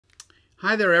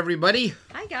Hi there, everybody.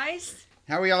 Hi, guys.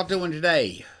 How are y'all doing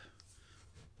today?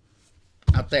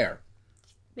 Out there.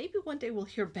 Maybe one day we'll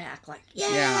hear back like,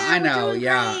 Yeah, I know. we're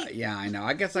doing great. Yeah, I know.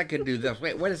 I guess I could do this.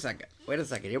 Wait a second.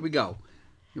 Here we go.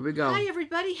 Hi,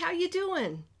 everybody. How you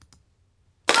doing?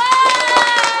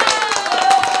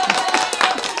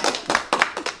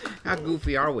 How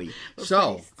goofy are we?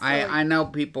 So, I know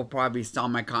people probably saw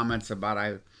my comments about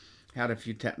I had a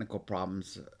few technical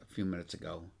problems a few minutes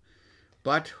ago.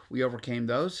 But we overcame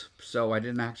those, so I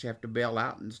didn't actually have to bail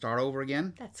out and start over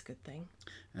again. That's a good thing.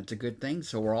 That's a good thing.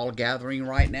 So we're all gathering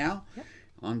right now Yep.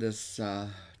 on this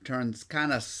turns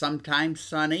kind of sometimes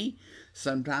sunny,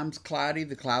 sometimes cloudy.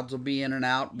 The clouds will be in and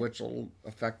out, which will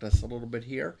affect us a little bit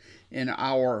here in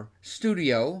our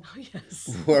studio, Oh,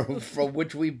 yes. from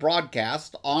which we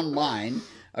broadcast online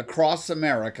across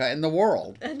America and the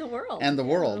world. And the world. And the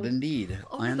world, indeed.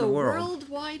 Over and the world. World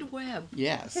Wide Web.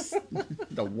 Yes.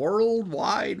 The World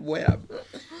Wide Web.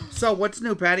 So what's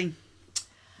new, Patty?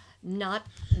 Not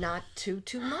too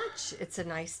much. It's a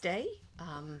nice day.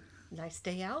 Nice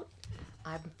day out.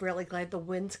 I'm really glad the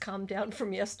winds calmed down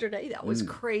from yesterday. That was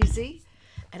crazy.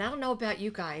 And I don't know about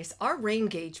you guys. Our rain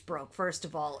gauge broke, first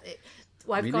of all.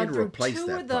 I've We gone need to through replace two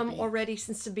that of them puppy. already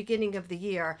since the beginning of the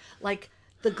year. Like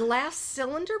the glass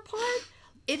cylinder part,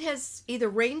 it has either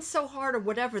rained so hard or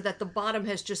whatever that the bottom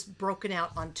has just broken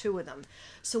out on two of them.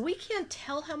 So we can't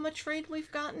tell how much rain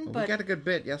we've gotten, Well, but we got a good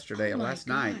bit yesterday and my last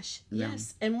night. gosh,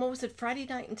 yes. And what was it, Friday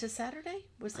night into Saturday?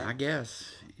 Was that? I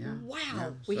guess. Yeah. Wow, Yeah,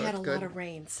 we so had a that's lot good. of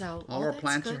rain. So All our that's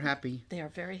plants good. are happy. They are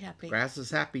very happy. Grass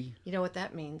is happy. You know what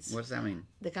that means? What's that mean?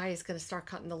 The guy is going to start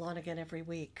cutting the lawn again every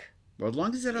week. Well, as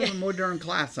long as it doesn't mow during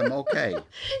class, I'm okay.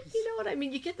 You know what I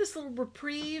mean? You get this little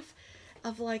reprieve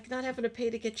of like not having to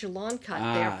pay to get your lawn cut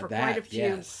there for quite a few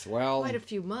Yes. Well, quite a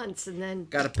few months, and then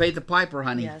got to pay the piper,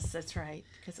 honey. yes, that's right,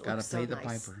 because it Gotta looks so pay the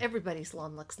nice. piper. Everybody's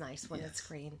lawn looks nice when it's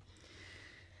green.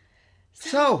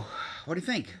 So, what do you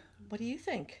think? What do you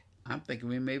think? I'm thinking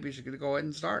we maybe should go ahead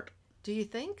and start. Do you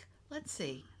think? Let's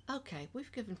see. Okay,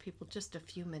 we've given people just a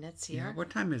few minutes Yeah. here. What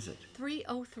time is it?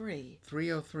 3:03.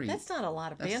 3:03. That's not a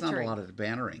lot of That's bantering. not a lot of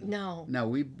bantering. No. No,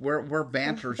 we're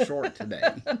banter short today.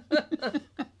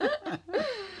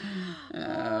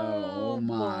 Oh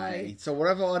my! boy. So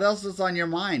what else is on your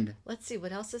mind? Let's see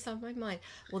what else is on my mind.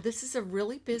 Well, this is a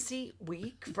really busy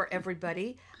week for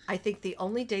everybody. I think the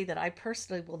only day that I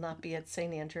personally will not be at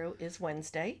St. Andrew is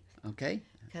Wednesday. Okay,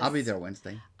 I'll be there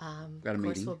Wednesday. Got a Of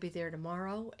course, meeting. we'll be there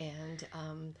tomorrow and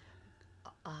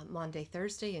Monday,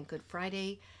 Thursday, and Good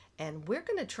Friday. And we're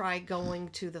going to try going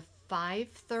to the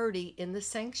 5:30 in the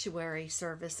sanctuary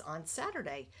service on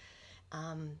Saturday.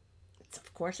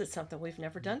 Of course, it's something we've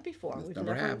never done before. We've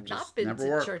never have, not just been never to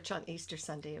worked. church on Easter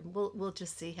Sunday, and we'll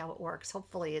just see how it works.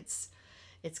 Hopefully, it's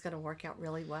going to work out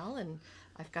really well, and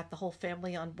I've got the whole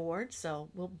family on board, so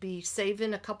we'll be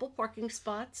saving a couple parking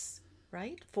spots,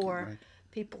 right, for Right.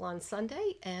 people on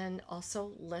Sunday, and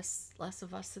also less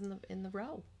of us in the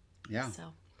row. Yeah.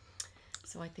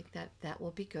 So I think that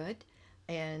will be good.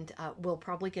 And we'll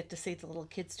probably get to see the little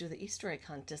kids do the Easter egg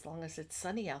hunt as long as it's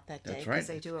sunny out that day, That's right, because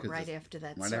they do it 'cause right it's after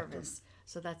that right after. service.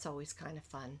 So that's always kind of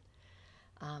fun.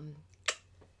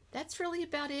 That's really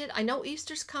about it. I know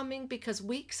Easter's coming because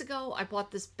weeks ago I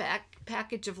bought this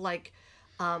package of like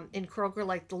in Kroger,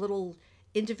 like the little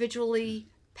individually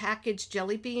packaged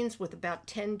jelly beans with about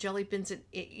 10 jelly beans in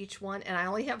each one, and I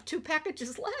only have 2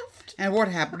 packages left. And what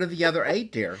happened to the other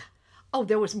 8, dear? Oh,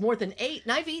 there was more than 8,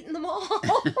 and I've eaten them all.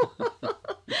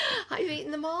 I've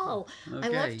eaten them all. I Okay.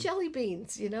 love jelly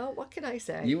beans, you know? What can I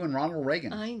say? You and Ronald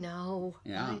Reagan. I know.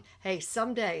 Yeah. Hey,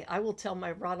 someday I will tell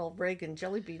my Ronald Reagan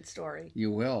jelly bean story.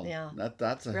 You will. Yeah.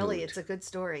 That's a Really, hoot. it's a good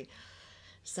story.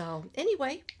 So,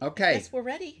 anyway, Okay. guess we're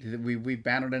ready. We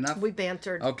bantered enough? We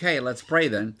bantered. Okay, let's pray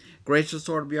then. Gracious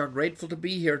Lord, we are grateful to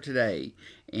be here today,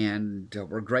 and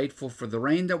we're grateful for the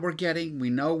rain that we're getting. We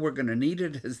know we're going to need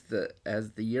it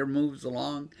as the year moves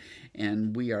along,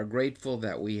 and we are grateful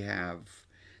that we have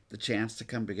the chance to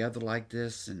come together like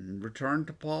this and return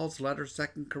to Paul's letter,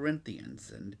 2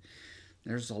 Corinthians, and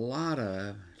there's a lot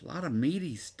of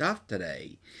meaty stuff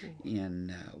today in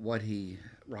what he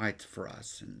writes for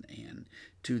us and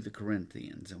to the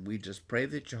Corinthians. And we just pray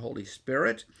that your Holy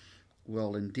Spirit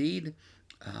will indeed,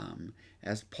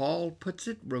 as Paul puts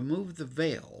it, remove the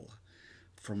veil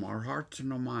from our hearts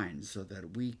and our minds so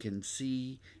that we can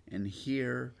see and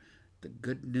hear the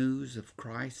good news of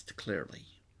Christ clearly.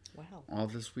 Wow. All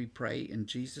this we pray in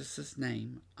Jesus'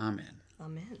 name. Amen.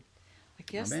 Amen. I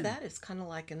guess Amen. that is kind of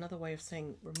like another way of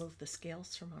saying remove the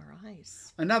scales from our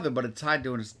eyes. Another, but it's tied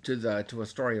to a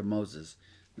story of Moses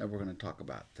that we're going to talk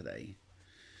about today.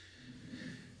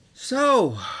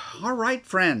 So, all right,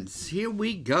 friends, here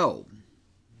we go.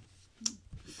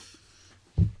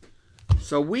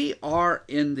 So we are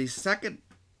in the second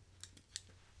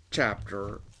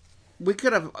chapter.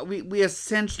 We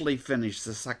essentially finished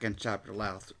the second chapter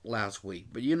last week,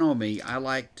 but you know me, I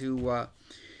like to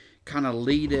kind of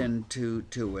lead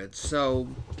into it. So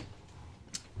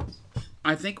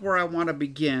I think where I want to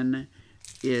begin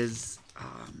is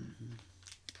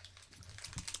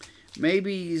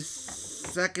maybe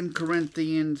 2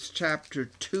 Corinthians chapter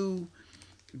 2,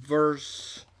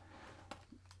 verse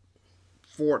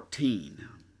 14.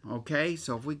 Okay,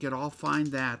 so if we could all find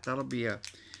that, that'd be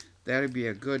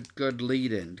a good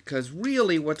lead in. Because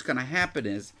really what's going to happen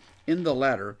is, in the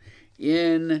letter,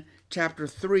 in chapter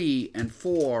 3 and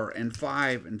 4 and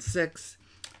 5 and 6,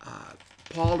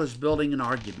 Paul is building an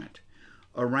argument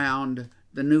around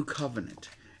the new covenant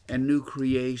and new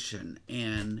creation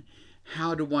and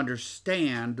how to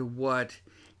understand what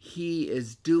he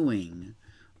is doing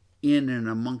in and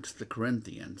amongst the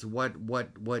Corinthians, what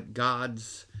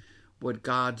God's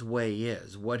way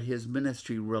is, what his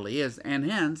ministry really is, and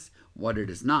hence what it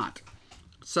is not.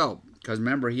 So, because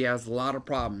remember, he has a lot of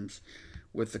problems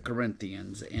with the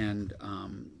Corinthians and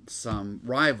some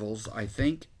rivals, I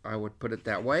think, I would put it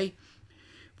that way,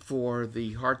 for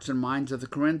the hearts and minds of the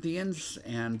Corinthians,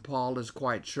 and Paul is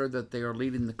quite sure that they are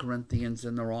leading the Corinthians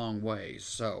in the wrong way.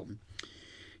 So,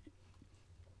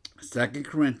 2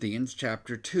 Corinthians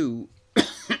chapter 2,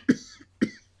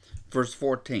 verse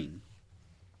 14.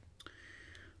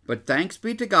 But thanks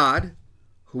be to God,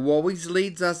 who always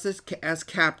leads us as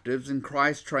captives in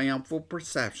Christ's triumphal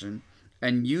procession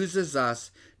and uses us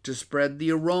to spread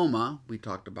the aroma, we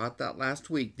talked about that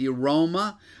last week, the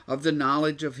aroma of the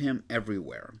knowledge of him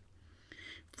everywhere.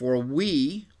 For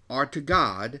we are to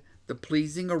God the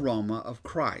pleasing aroma of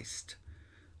Christ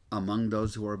among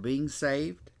those who are being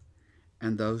saved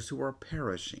and those who are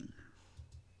perishing.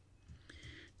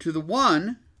 To the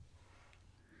one,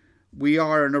 we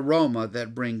are an aroma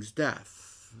that brings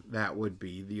death. That would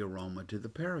be the aroma to the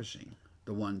perishing,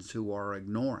 the ones who are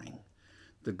ignoring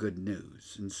the good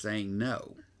news and saying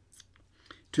no.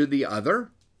 To the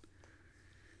other,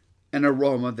 an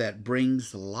aroma that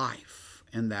brings life,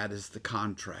 and that is the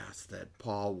contrast that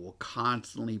Paul will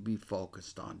constantly be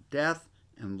focused on. Death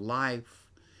and life,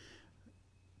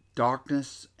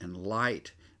 darkness and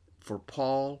light. For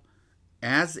Paul,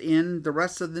 as in the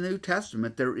rest of the New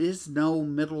Testament, there is no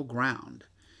middle ground.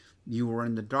 You are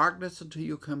in the darkness until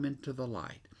you come into the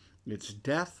light. It's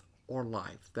death or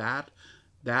life.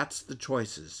 That's the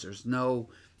choices. There's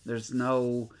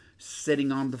no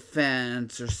sitting on the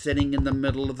fence or sitting in the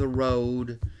middle of the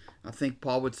road. I think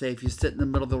Paul would say if you sit in the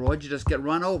middle of the road, you just get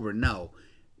run over. No,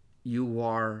 you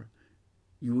are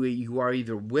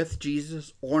either with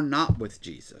Jesus or not with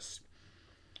Jesus.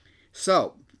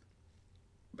 So,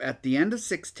 at the end of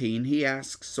 16, he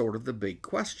asks sort of the big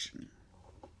question.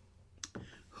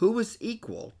 Who is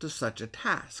equal to such a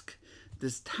task?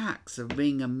 This task of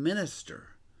being a minister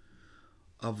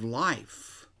of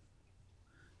life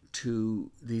to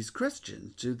these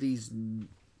Christians, to these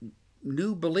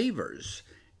new believers.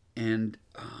 And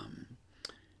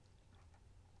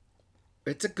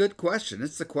it's a good question.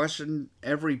 It's the question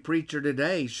every preacher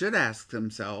today should ask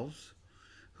themselves.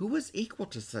 Who is equal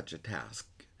to such a task?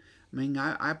 I mean,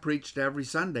 I preached every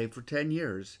Sunday for 10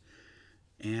 years,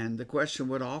 and the question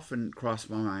would often cross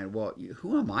my mind, well,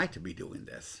 who am I to be doing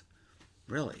this?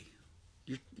 Really?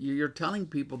 You're telling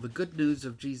people the good news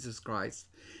of Jesus Christ,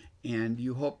 and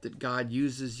you hope that God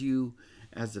uses you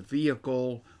as a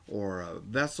vehicle or a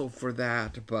vessel for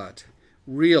that, but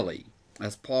really,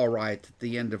 as Paul writes at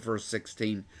the end of verse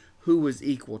 16, who is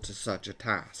equal to such a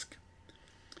task?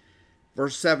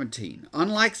 Verse 17,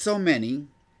 unlike so many,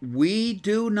 we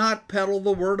do not peddle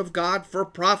the word of God for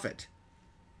profit.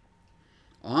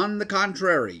 On the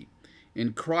contrary,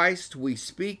 in Christ we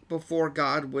speak before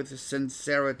God with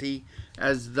sincerity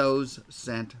as those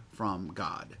sent from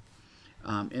God.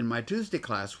 In my Tuesday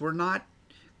class, we're not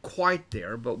quite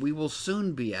there, but we will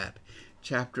soon be at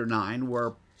chapter 9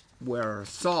 where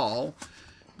Saul,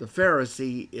 the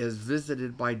Pharisee, is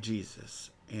visited by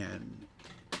Jesus and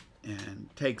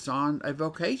takes on a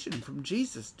vocation from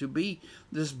Jesus to be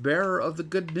this bearer of the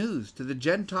good news to the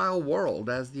Gentile world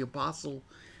as the apostle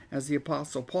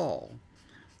Paul.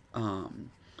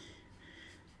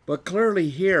 But clearly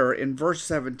here in verse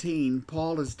 17,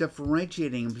 Paul is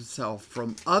differentiating himself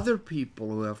from other people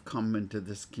who have come into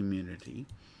this community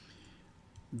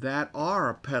that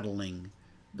are peddling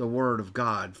the word of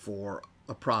God for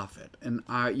a profit. And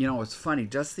it's funny,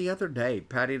 just the other day,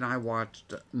 Patty and I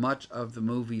watched much of the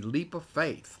movie Leap of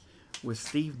Faith with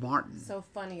Steve Martin. So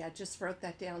funny, I just wrote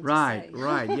that down. Right,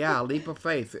 yeah, Leap of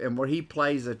Faith, and where he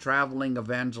plays a traveling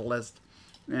evangelist,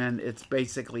 and it's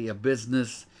basically a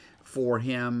business for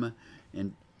him,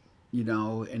 and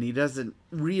and he doesn't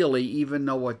really even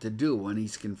know what to do when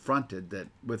he's confronted that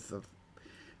with the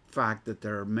fact that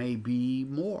there may be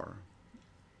more.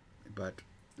 But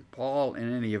Paul,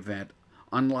 in any event,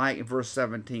 unlike verse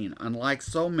 17, unlike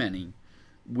so many,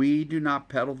 we do not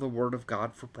peddle the word of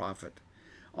God for profit.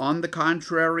 On the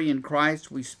contrary, in Christ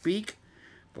we speak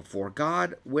before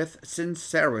God with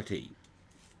sincerity,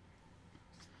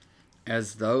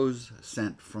 as those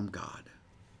sent from God.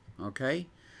 Okay?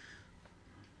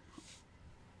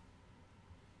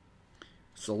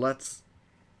 So let's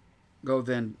go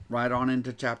then right on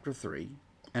into chapter 3.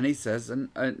 And he says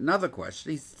another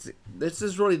question. This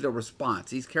is really the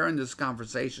response. He's carrying this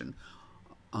conversation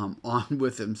on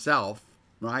with himself,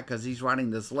 right? Because he's writing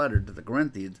this letter to the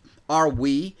Corinthians. Are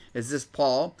we, is this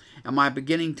Paul, am I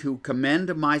beginning to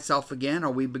commend myself again?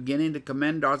 Are we beginning to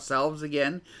commend ourselves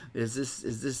again? Is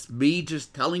this me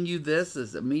just telling you this?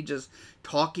 Is it me just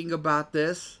talking about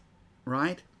this,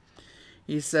 right?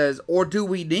 He says, or do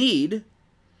we need,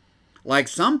 like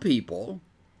some people,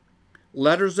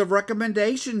 letters of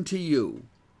recommendation to you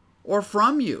or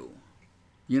from you?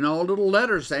 A little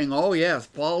letter saying, oh yes,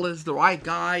 Paul is the right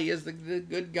guy, he is the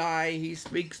good guy, he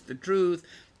speaks the truth.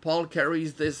 Paul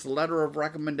carries this letter of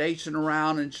recommendation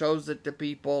around and shows it to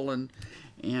people,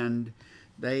 and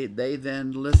they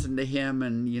then listen to him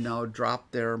and,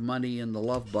 drop their money in the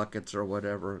love buckets or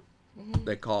whatever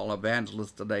they call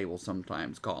evangelists today will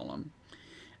sometimes call them.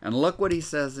 And look what he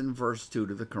says in verse 2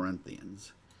 to the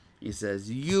Corinthians. He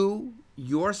says, you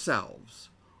yourselves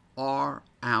are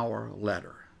our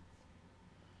letter,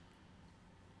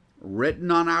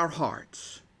 written on our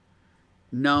hearts,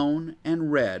 known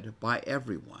and read by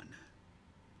everyone.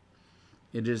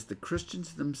 It is the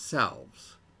Christians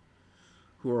themselves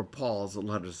who are Paul's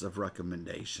letters of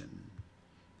recommendation.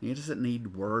 He doesn't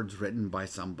need words written by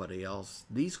somebody else.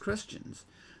 These Christians,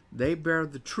 they bear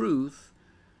the truth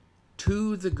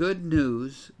to the good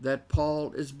news that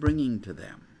Paul is bringing to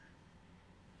them.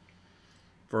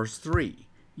 Verse 3,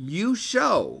 you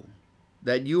show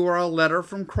that you are a letter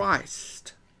from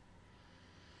Christ,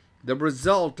 the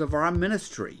result of our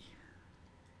ministry,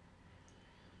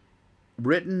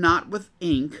 written not with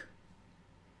ink,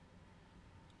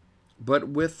 but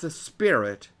with the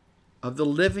Spirit of the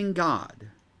living God,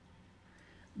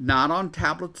 not on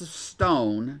tablets of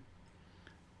stone,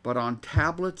 but on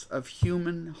tablets of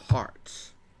human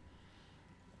hearts.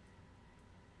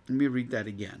 Let me read that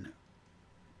again.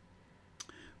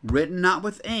 Written not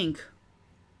with ink,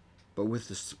 but with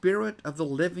the Spirit of the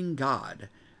living God,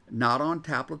 not on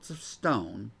tablets of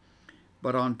stone,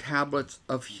 but on tablets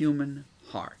of human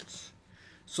hearts.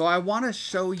 So I want to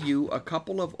show you a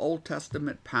couple of Old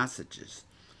Testament passages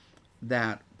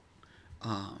that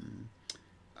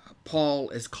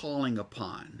Paul is calling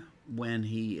upon when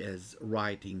he is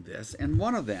writing this. And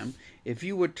one of them, if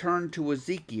you would turn to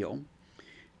Ezekiel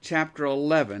chapter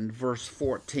 11, verse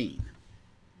 14.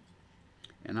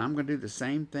 And I'm going to do the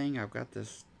same thing. I've got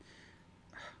this.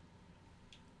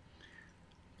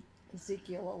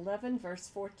 Ezekiel 11, verse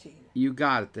 14. You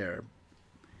got it there.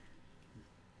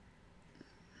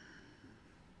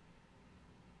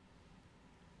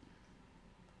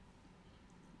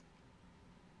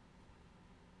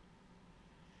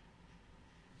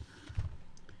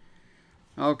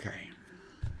 Okay.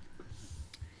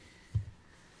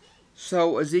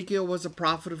 So Ezekiel was a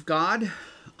prophet of God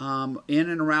in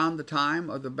and around the time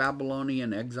of the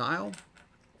Babylonian exile.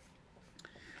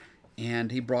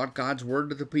 And he brought God's word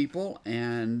to the people,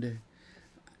 and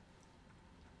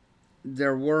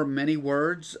there were many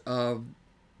words of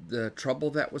the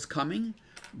trouble that was coming,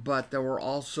 but there were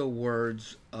also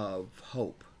words of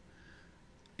hope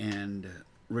and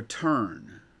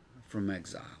return from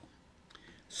exile.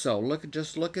 So we'll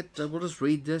just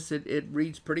read this. It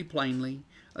reads pretty plainly.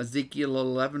 Ezekiel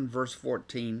 11, verse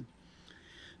 14.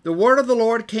 The word of the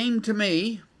Lord came to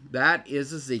me, that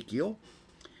is Ezekiel,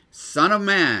 Son of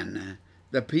man,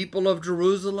 the people of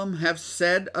Jerusalem have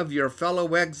said of your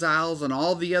fellow exiles and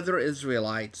all the other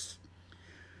Israelites,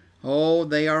 oh,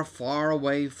 they are far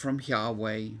away from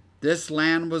Yahweh. This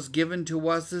land was given to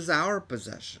us as our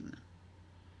possession.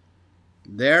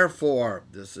 Therefore,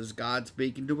 this is God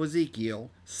speaking to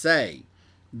Ezekiel, say,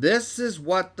 this is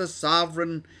what the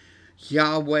sovereign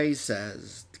Yahweh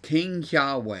says, King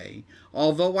Yahweh,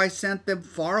 although I sent them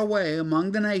far away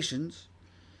among the nations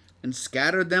and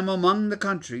scattered them among the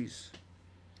countries,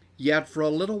 yet for a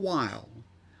little while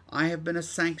I have been a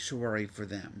sanctuary for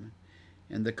them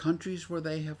in the countries where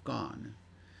they have gone.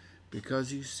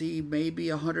 Because you see,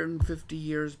 maybe 150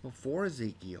 years before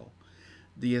Ezekiel,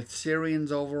 the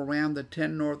Assyrians overran the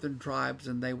 10 northern tribes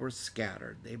and they were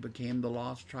scattered. They became the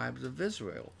lost tribes of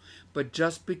Israel. But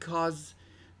just because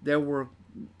there were,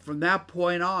 from that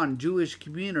point on, Jewish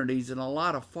communities in a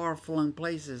lot of far-flung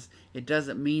places, it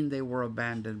doesn't mean they were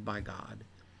abandoned by God.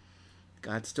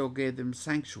 God still gave them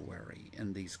sanctuary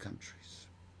in these countries.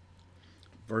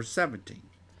 Verse 17.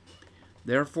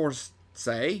 Therefore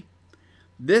say,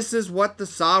 this is what the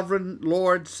sovereign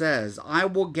Lord says. I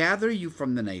will gather you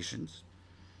from the nations,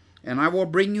 and I will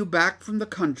bring you back from the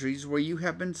countries where you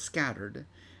have been scattered,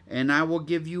 and I will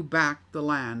give you back the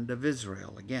land of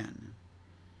Israel again.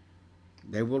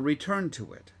 They will return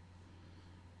to it,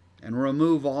 and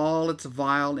remove all its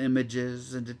vile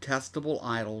images and detestable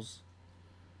idols.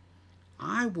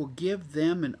 I will give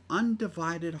them an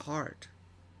undivided heart,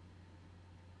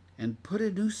 and put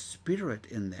a new spirit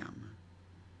in them.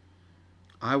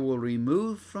 I will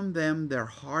remove from them their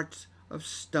hearts of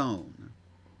stone,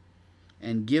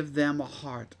 and give them a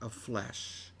heart of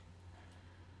flesh.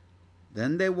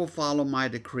 Then they will follow my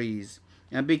decrees,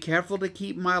 and be careful to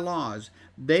keep my laws.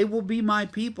 They will be my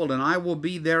people, and I will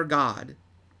be their God.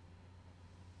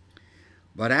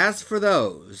 But as for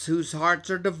those whose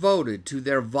hearts are devoted to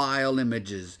their vile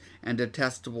images and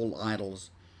detestable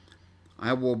idols,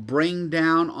 I will bring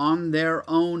down on their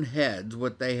own heads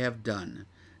what they have done,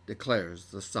 declares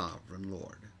the sovereign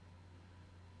Lord.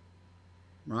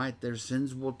 Right? Their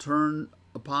sins will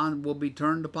be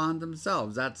turned upon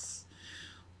themselves. That's,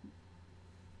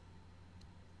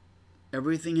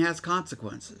 everything has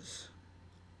consequences.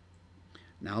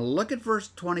 Now look at verse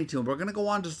 22. We're going to go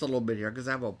on just a little bit here because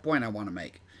I have a point I want to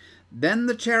make. Then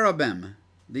the cherubim,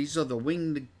 these are the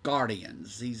winged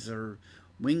guardians. These are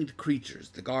winged creatures,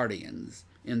 the guardians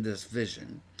in this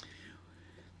vision.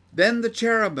 Then the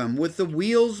cherubim with the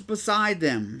wheels beside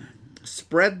them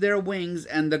spread their wings,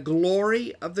 and the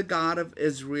glory of the God of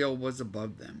Israel was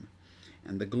above them.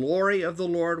 And the glory of the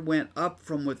Lord went up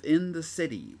from within the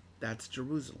city, that's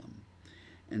Jerusalem,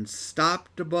 and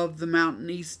stopped above the mountain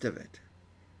east of it.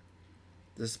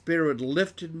 The Spirit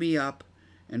lifted me up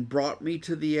and brought me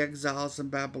to the exiles in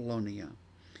Babylonia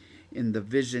in the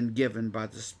vision given by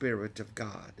the Spirit of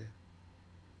God.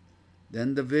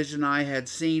 Then the vision I had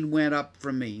seen went up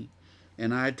from me,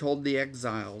 and I told the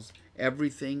exiles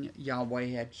everything Yahweh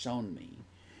had shown me.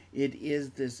 It is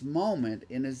this moment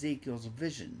in Ezekiel's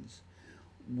visions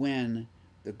when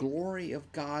the glory of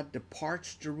God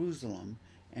departs Jerusalem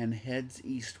and heads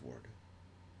eastward.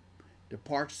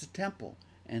 Departs the temple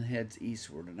and heads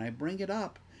eastward. And I bring it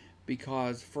up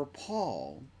because for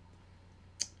Paul,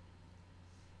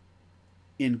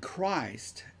 in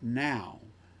Christ now,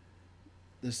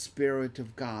 the Spirit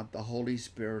of God, the Holy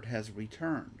Spirit, has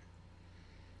returned.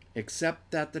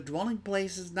 Except that the dwelling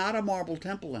place is not a marble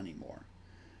temple anymore.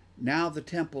 Now the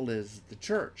temple is the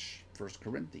church, 1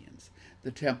 Corinthians.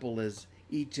 The temple is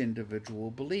each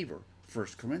individual believer, 1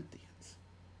 Corinthians.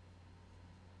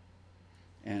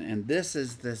 And this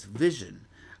is this vision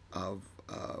of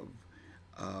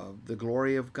the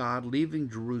glory of God leaving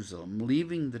Jerusalem,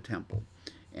 leaving the temple,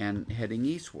 and heading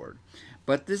eastward.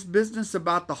 But this business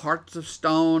about the hearts of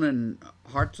stone and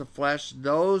hearts of flesh,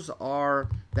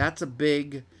 that's a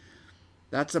big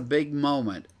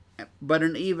moment. But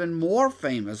an even more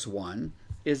famous one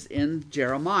is in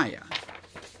Jeremiah.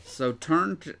 So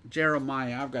turn to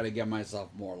Jeremiah. I've got to give myself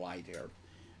more light here.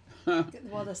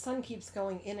 Well, the sun keeps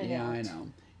going in and out. Yeah, I know.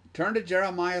 Turn to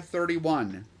Jeremiah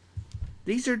 31.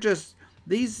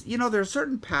 There are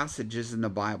certain passages in the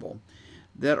Bible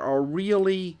that are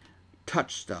really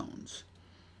touchstones.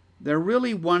 They're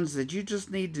really ones that you just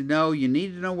need to know. You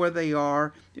need to know where they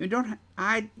are. You don't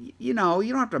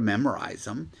have to memorize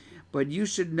them, but you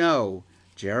should know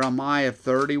Jeremiah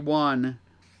 31.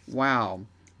 Wow.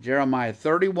 Jeremiah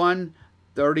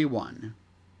 31:31.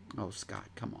 Oh, Scott,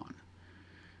 come on.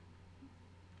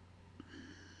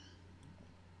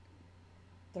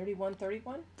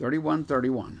 31:31?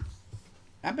 31:31.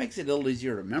 That makes it a little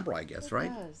easier to remember, I guess,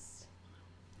 right? It does.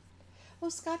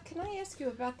 Well, Scott, can I ask you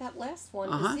about that last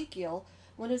one, Ezekiel?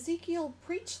 When Ezekiel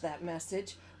preached that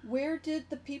message, where did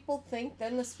the people think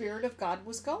then the Spirit of God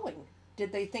was going?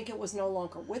 Did they think it was no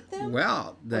longer with them?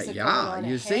 Well,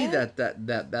 you see that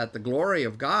the glory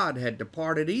of God had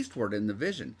departed eastward in the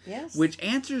vision. Yes. Which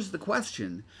answers the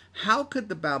question, how could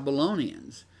the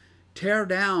Babylonians tear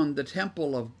down the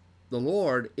temple of the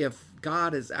Lord if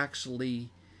God is actually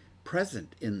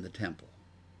present in the temple?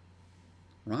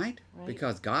 Right?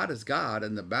 Because God is God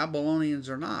and the Babylonians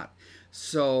are not.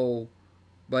 So,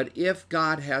 but if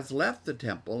God has left the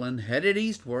temple and headed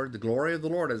eastward, the glory of the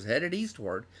Lord has headed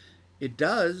eastward, it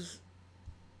does,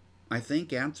 I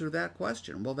think, answer that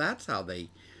question. Well, that's how they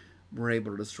were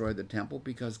able to destroy the temple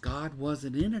because God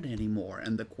wasn't in it anymore.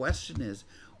 And the question is,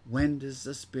 when does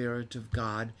the Spirit of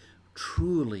God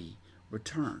truly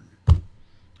return?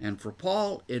 And for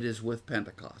Paul, it is with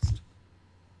Pentecost.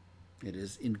 It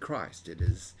is in Christ. It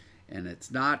is, and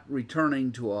it's not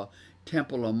returning to a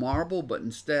temple of marble, but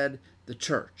instead the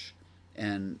church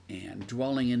and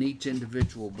dwelling in each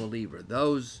individual believer.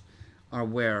 Those are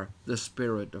where the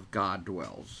Spirit of God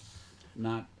dwells,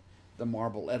 not the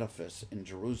marble edifice in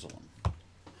Jerusalem.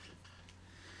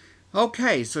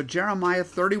 Okay, so Jeremiah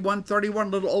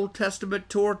 31:31, little Old Testament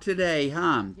tour today,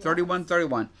 huh? Yes.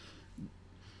 31:31.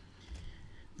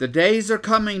 The days are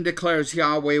coming, declares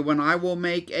Yahweh, when I will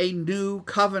make a new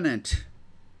covenant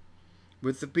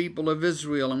with the people of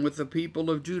Israel and with the people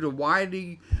of Judah. Why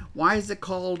is it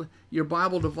called your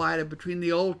Bible divided between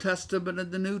the Old Testament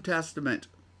and the New Testament?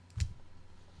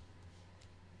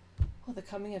 Well, the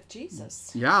coming of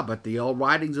Jesus. Yeah, but the old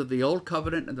writings of the Old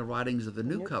Covenant and the writings of the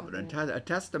New Covenant. A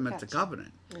testament's a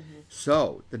covenant.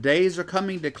 So, the days are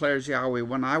coming, declares Yahweh,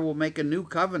 when I will make a new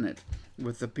covenant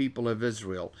with the people of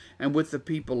Israel and with the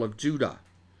people of Judah.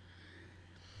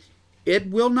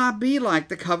 It will not be like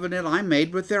the covenant I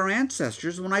made with their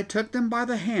ancestors when I took them by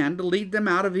the hand to lead them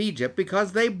out of Egypt,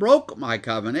 because they broke my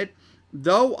covenant,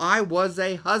 though I was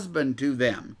a husband to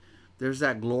them. There's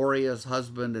that glorious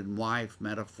husband and wife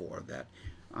metaphor that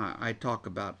I talk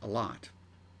about a lot,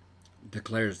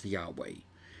 declares the Yahweh.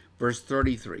 Verse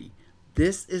 33,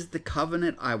 this is the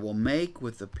covenant I will make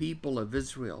with the people of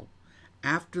Israel.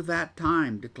 After that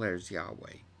time, declares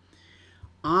Yahweh,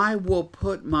 I will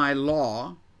put my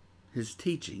law, his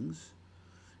teachings,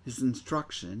 his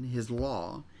instruction, his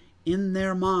law, in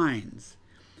their minds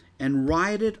and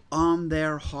write it on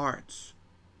their hearts.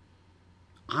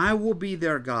 I will be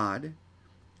their God.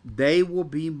 They will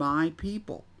be my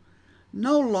people.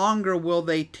 No longer will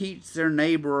they teach their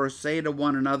neighbor or say to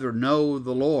one another, know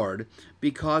the Lord,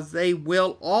 because they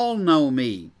will all know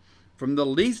me, from the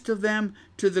least of them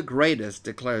to the greatest,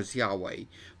 declares Yahweh.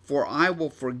 For I will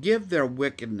forgive their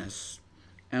wickedness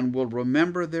and will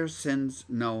remember their sins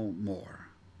no more.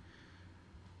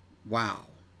 Wow.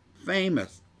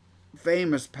 Famous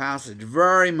passage,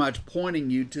 very much pointing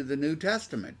you to the New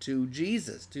Testament, to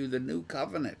Jesus, to the new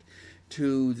covenant,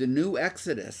 to the new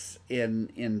Exodus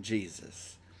in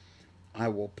Jesus. I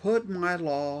will put my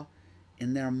law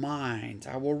in their minds.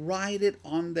 I will write it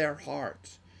on their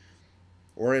hearts.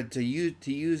 Or to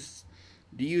use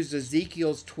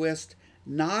Ezekiel's twist,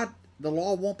 not the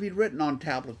law won't be written on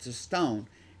tablets of stone.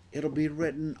 It'll be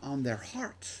written on their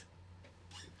hearts.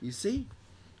 You see?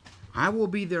 I will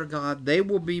be their God. They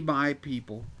will be my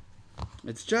people.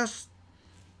 It's just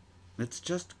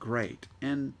great.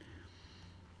 And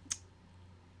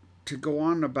to go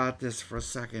on about this for a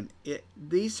second,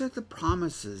 these are the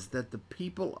promises that the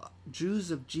people,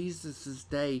 Jews of Jesus'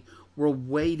 day, were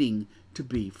waiting to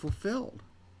be fulfilled.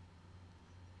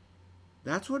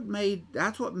 That's what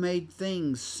made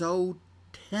things so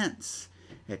tense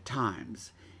at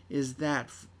times, is that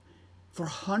for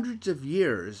hundreds of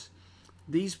years,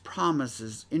 these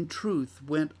promises, in truth,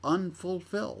 went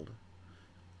unfulfilled.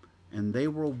 And they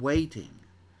were waiting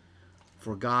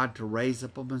for God to raise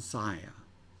up a Messiah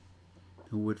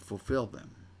who would fulfill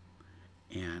them.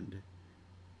 And,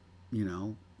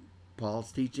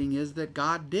 Paul's teaching is that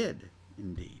God did,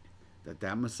 indeed.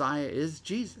 That Messiah is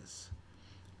Jesus.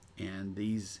 And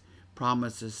these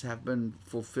promises have been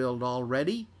fulfilled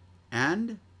already.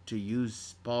 And, to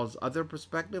use Paul's other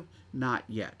perspective, not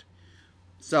yet.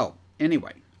 So,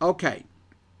 anyway, okay.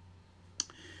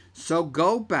 So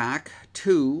go back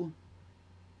to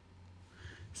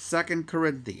 2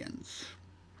 Corinthians.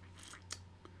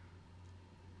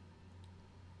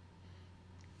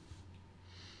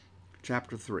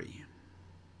 Chapter 3.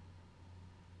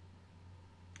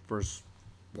 Verse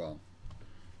 1.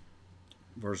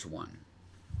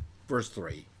 Verse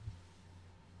 3.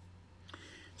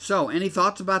 So, any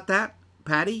thoughts about that,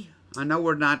 Patty? I know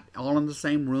we're not all in the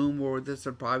same room, or this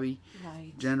would probably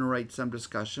generate some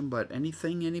discussion, but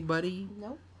anything, anybody?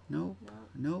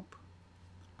 Nope.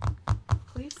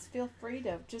 Please feel free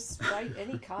to just write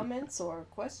any comments or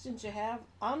questions you have.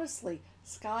 Honestly,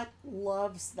 Scott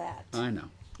loves that. I know.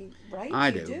 Right? I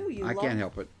You do. I can't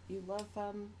help it. You love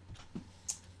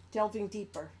delving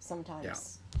deeper sometimes. Yeah.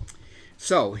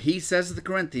 So, he says to the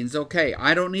Corinthians, okay,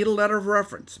 I don't need a letter of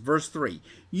reference. Verse 3,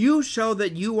 you show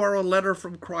that you are a letter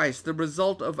from Christ, the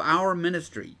result of our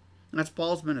ministry. That's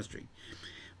Paul's ministry.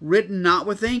 Written not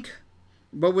with ink,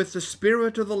 but with the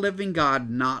Spirit of the living God,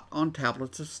 not on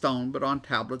tablets of stone, but on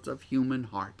tablets of human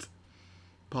hearts.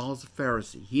 Paul's a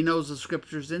Pharisee. He knows the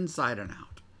Scriptures inside and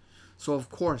out. So, of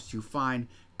course, you find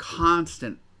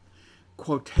constant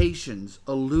quotations,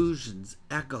 allusions,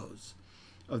 echoes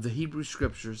of the Hebrew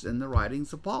Scriptures in the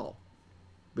writings of Paul,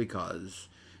 because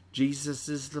Jesus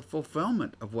is the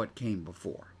fulfillment of what came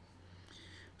before.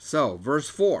 So, verse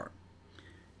 4,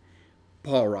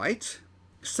 Paul writes,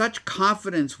 such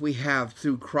confidence we have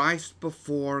through Christ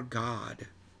before God.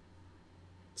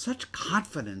 Such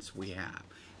confidence we have.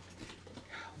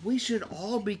 We should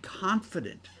all be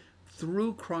confident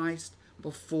through Christ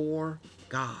before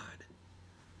God.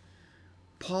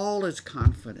 Paul is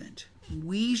confident.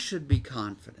 We should be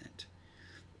confident.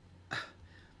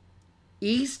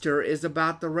 Easter is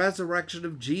about the resurrection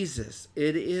of Jesus.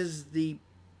 It is the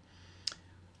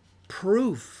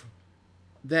proof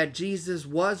that Jesus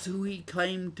was who he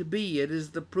claimed to be. It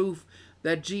is the proof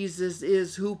that Jesus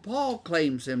is who Paul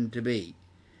claims him to be.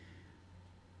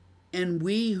 And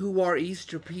we who are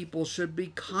Easter people should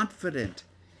be confident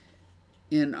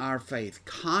in our faith,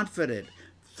 confident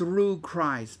through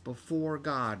Christ before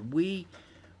God. We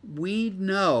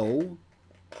know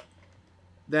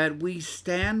that we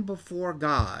stand before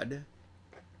God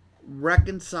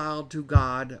reconciled to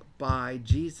God by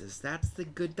Jesus. That's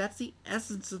the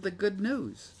essence of the good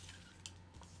news.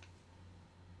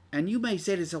 And you may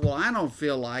say to yourself, well, I don't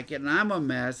feel like it, and I'm a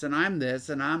mess, and I'm this,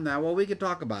 and I'm that. Well, we could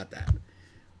talk about that.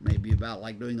 Maybe about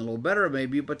like doing a little better,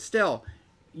 maybe, but still,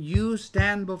 you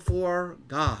stand before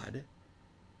God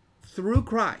through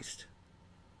Christ.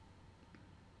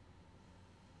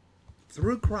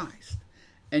 Through Christ.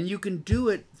 And you can do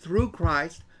it through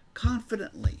Christ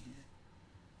confidently.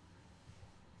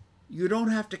 You don't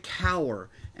have to cower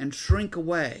and shrink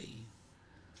away.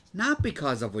 Not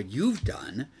because of what you've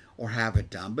done or haven't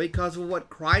done, but because of what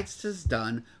Christ has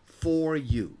done for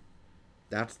you.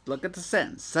 Look at the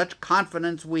sentence. Such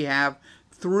confidence we have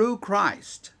through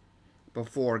Christ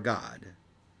before God.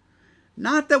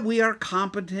 Not that we are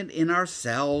competent in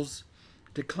ourselves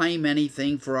to claim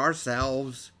anything for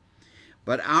ourselves,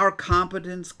 but our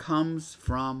competence comes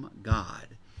from God.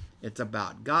 It's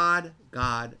about God,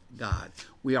 God, God.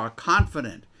 We are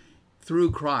confident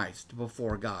through Christ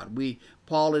before God.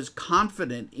 Paul is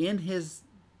confident in his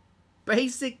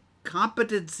basic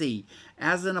competency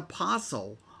as an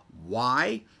apostle.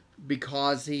 Why?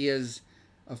 Because he is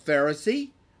a Pharisee,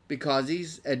 because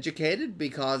he's educated,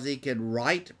 because he can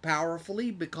write powerfully,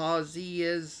 because he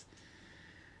is...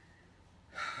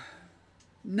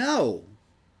 No.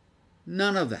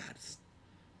 None of that.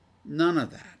 None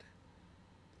of that.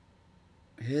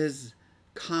 His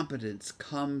competence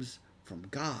comes from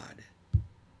God.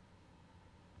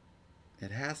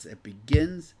 It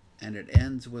begins and it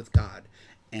ends with God.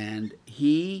 And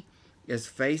he is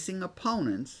facing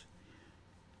opponents,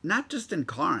 not just in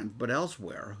Corinth, but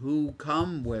elsewhere, who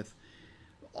come with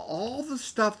all the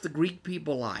stuff the Greek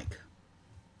people like.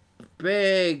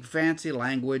 Big, fancy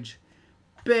language,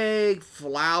 big,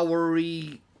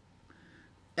 flowery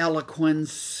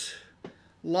eloquence,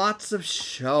 lots of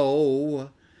show.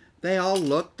 They all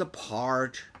look the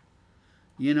part.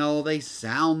 They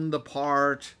sound the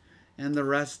part and the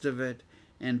rest of it.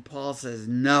 And Paul says,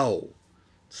 no,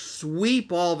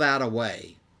 sweep all that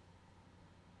away.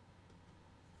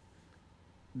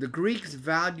 The Greeks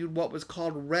valued what was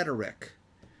called rhetoric,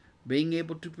 being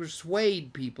able to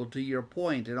persuade people to your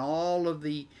point, and all of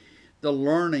the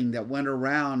learning that went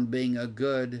around being a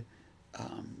good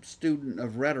student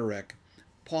of rhetoric.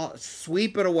 Paul,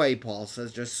 sweep it away, Paul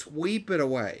says. Just sweep it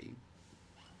away.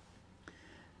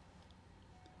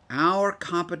 Our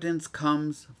competence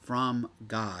comes from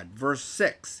God. Verse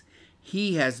 6,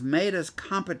 he has made us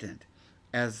competent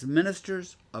as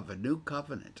ministers of a new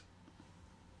covenant.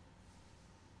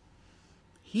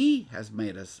 He has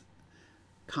made us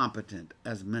competent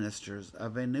as ministers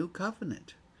of a new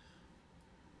covenant.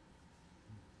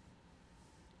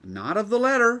 Not of the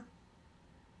letter,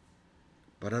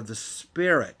 but of the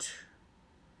Spirit.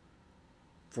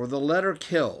 For the letter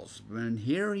kills. And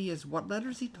here he is. What letter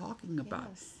is he talking about?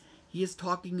 Yes. He is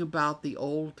talking about the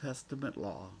Old Testament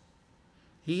law.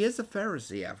 He is a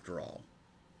Pharisee, after all.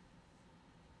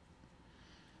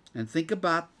 And think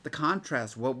about the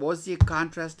contrast. What was the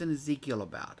contrast in Ezekiel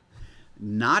about?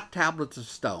 Not tablets of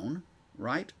stone,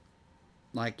 right?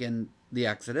 Like in the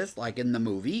Exodus, like in the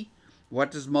movie.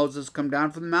 What does Moses come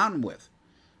down from the mountain with?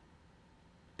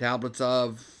 Tablets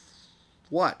of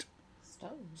what?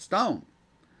 Stone. Stone.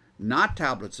 Not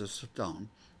tablets of stone,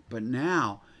 but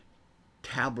now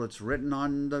tablets written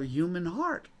on the human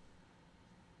heart.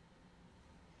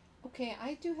 Okay,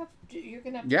 you're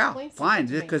going to have to explain something fine,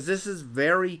 to me. because this is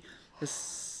very...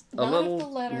 Not of the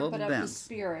letter, but dense. of the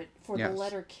Spirit, for the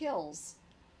letter kills.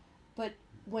 But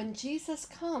when Jesus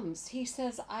comes, he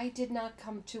says, I did not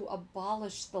come to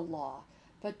abolish the law,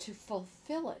 but to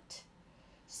fulfill it.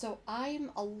 So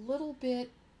I'm a little bit,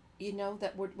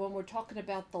 that when we're talking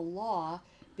about the law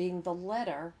being the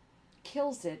letter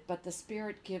kills it, but the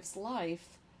Spirit gives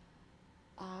life.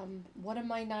 What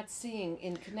am I not seeing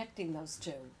in connecting those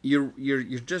two? You're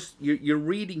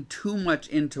reading too much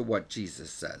into what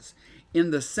Jesus says,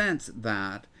 in the sense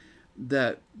that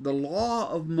the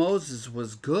law of Moses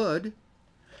was good,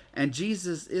 and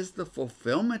Jesus is the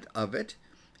fulfillment of it.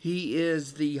 He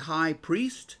is the high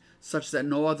priest, such that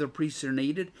no other priests are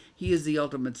needed. He is the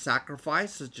ultimate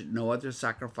sacrifice, such that no other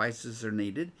sacrifices are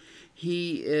needed.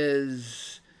 He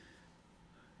is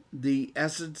the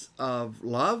essence of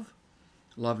love,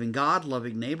 loving God,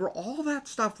 loving neighbor. All that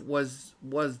stuff was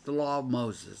the law of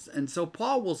Moses. And so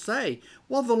Paul will say,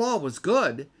 well, the law was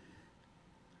good,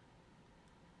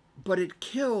 but it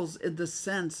kills in the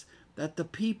sense that the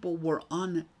people were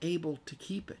unable to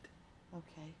keep it.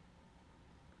 Okay.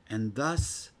 And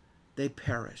thus they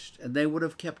perished, and they would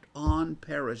have kept on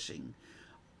perishing,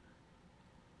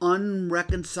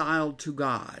 unreconciled to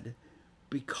God,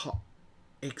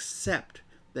 except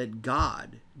that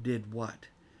God did what?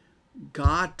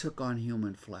 God took on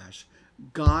human flesh.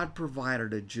 God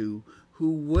provided a Jew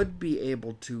who would be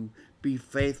able to be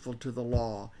faithful to the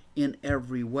law in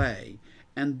every way.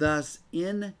 And thus,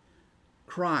 in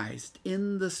Christ,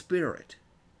 in the Spirit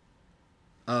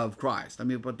of Christ, let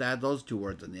me put those two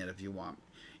words in the end if you want.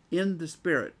 In the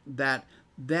Spirit, that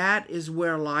is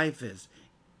where life is.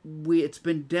 It's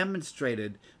been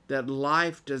demonstrated that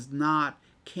life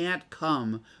can't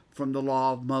come from the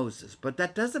law of Moses. But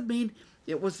that doesn't mean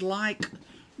it was like,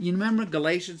 you remember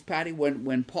Galatians, Patty,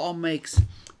 when Paul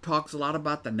talks a lot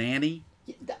about the nanny?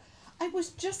 I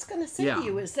was just going to say to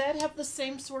you, does that have the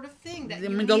same sort of thing? That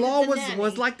the law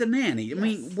was like the nanny. Yes. I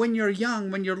mean, when you're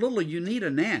young, when you're little, you need a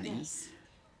nanny. Yes.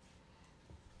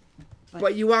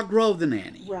 But you outgrow the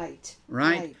nanny. Right.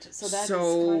 Right? So that is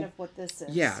kind of what this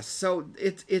is. Yeah, so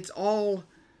it's all,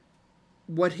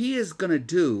 what he is going to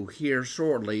do here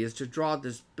shortly is to draw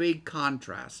this big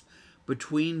contrast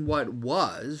between what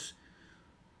was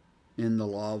in the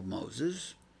law of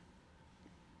Moses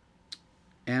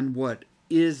and what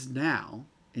is now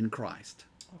in Christ.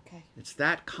 Okay. It's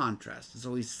that contrast.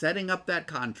 So he's setting up that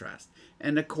contrast.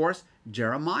 And of course,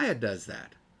 Jeremiah does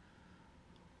that.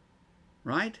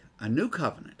 Right? A new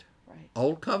covenant. Right.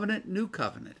 Old covenant, new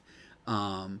covenant.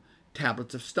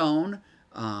 Tablets of stone,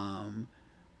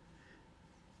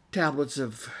 tablets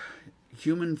of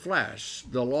human flesh,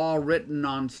 the law written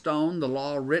on stone, the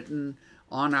law written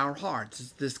on our hearts.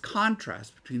 It's this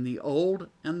contrast between the old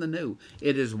and the new.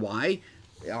 It is why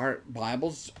our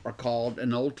Bibles are called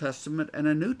an Old Testament and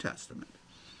a New Testament.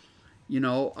 You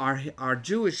know, our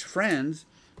Jewish friends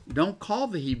don't call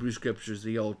the Hebrew Scriptures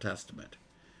the Old Testament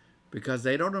because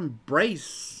they don't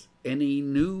embrace any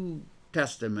New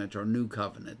Testament or New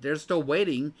Covenant. They're still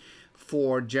waiting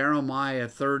for Jeremiah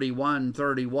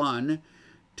 31:31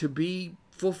 to be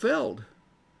fulfilled.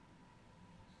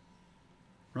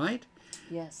 Right?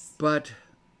 Yes. But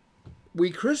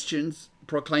we Christians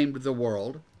proclaim to the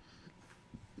world,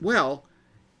 well,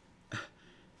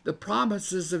 the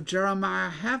promises of Jeremiah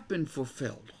have been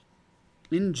fulfilled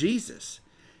in Jesus.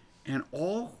 And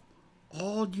all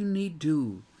you need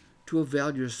do to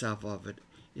avail yourself of it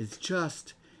is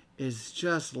just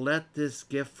let this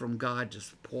gift from God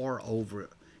just pour over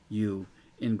you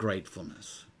in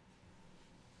gratefulness.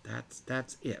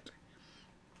 That's it.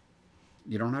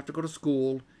 You don't have to go to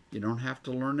school. You don't have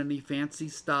to learn any fancy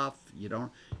stuff.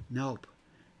 Nope.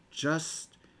 Just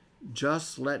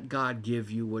let God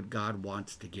give you what God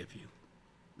wants to give you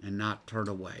and not turn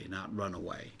away, not run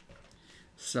away.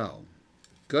 So,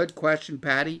 good question,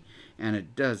 Patty, and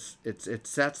it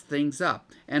sets things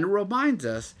up. And it reminds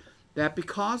us that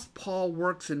because Paul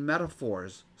works in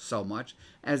metaphors so much,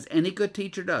 as any good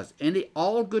teacher does,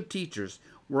 all good teachers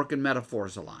work in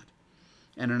metaphors a lot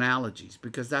and analogies,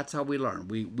 because that's how we learn.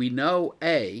 We know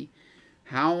A.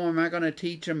 How am I going to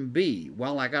teach them B?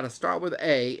 Well, I got to start with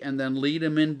A and then lead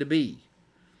them into B.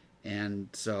 And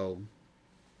so,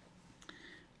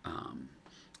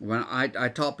 when I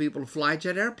taught people to fly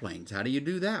jet airplanes, how do you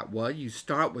do that? Well, you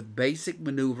start with basic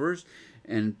maneuvers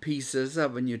and pieces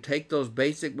of, and you take those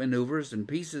basic maneuvers and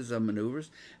pieces of maneuvers,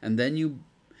 and then you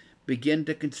begin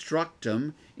to construct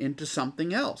them into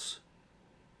something else.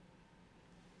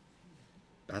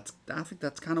 I think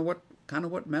that's kind of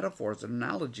what metaphors and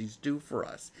analogies do for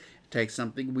us. It takes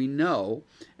something we know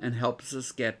and helps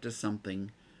us get to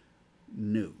something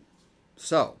new.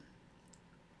 So,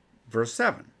 verse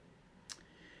 7.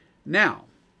 Now,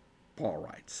 Paul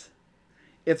writes,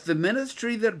 if the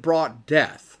ministry that brought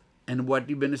death, and what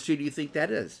ministry do you think that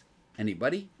is?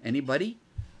 Anybody?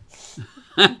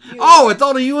 Oh, it's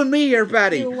only you and me here,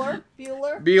 Patty.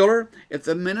 Bueller. It's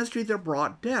a ministry that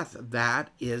brought death. That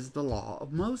is the law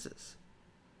of Moses.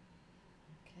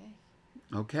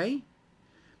 Okay?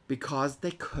 Because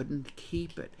they couldn't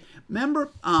keep it.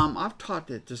 Remember, I've taught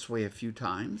it this way a few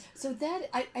times. So that,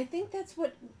 I think that's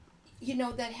what,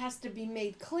 that has to be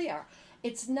made clear.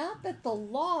 It's not that the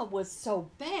law was so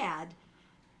bad.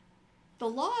 The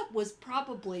law was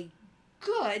probably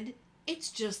good.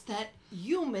 It's just that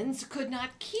humans could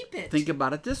not keep it. Think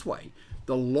about it this way.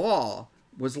 The law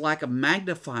was like a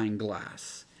magnifying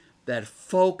glass that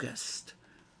focused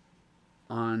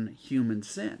on human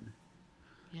sin.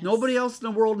 Yes. Nobody else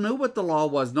in the world knew what the law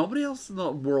was. Nobody else in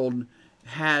the world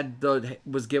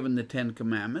was given the 10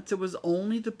 Commandments. It was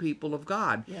only the people of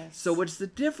God. Yes. So it's the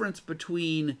difference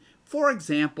between, for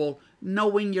example,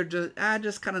 knowing you're just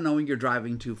kind of knowing you're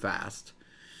driving too fast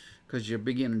because you're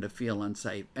beginning to feel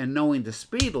unsafe, and knowing the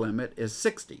speed limit is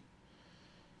 60.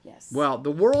 Yes. Well,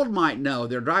 the world might know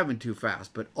they're driving too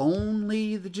fast, but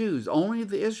only the Jews, only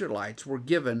the Israelites were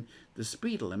given the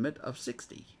speed limit of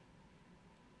 60.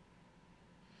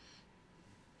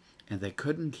 And they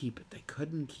couldn't keep it. They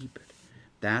couldn't keep it.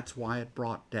 That's why it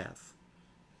brought death.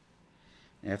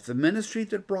 And if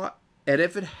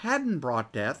it hadn't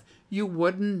brought death, you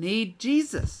wouldn't need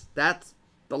Jesus. That's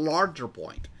the larger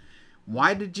point.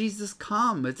 Why did Jesus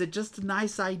come? Is it just a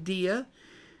nice idea?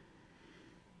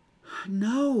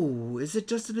 No. Is it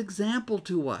just an example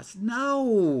to us?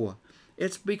 No.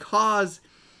 It's because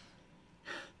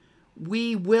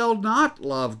we will not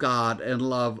love God and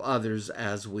love others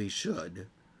as we should.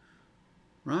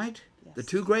 Right? Yes. The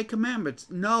 2 great commandments.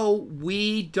 No,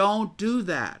 we don't do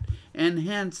that. And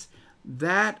hence,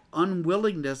 that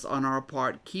unwillingness on our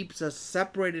part keeps us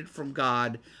separated from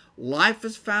God. Life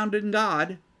is found in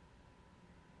God.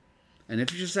 And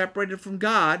if you're separated from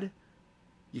God,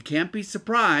 you can't be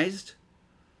surprised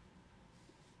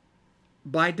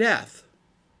by death.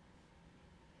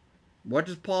 What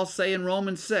does Paul say in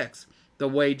Romans 6? The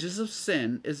wages of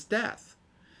sin is death.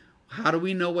 How do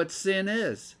we know what sin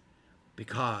is?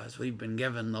 Because we've been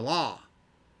given the law.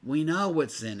 We know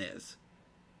what sin is.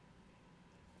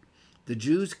 The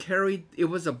Jews it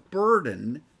was a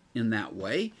burden in that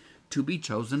way to be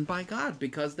chosen by God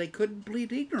because they couldn't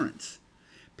plead ignorance.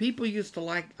 People used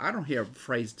to I don't hear a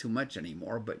phrase too much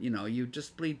anymore, but you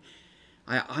just plead,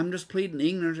 I'm just pleading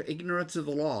ignorance of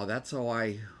the law. That's how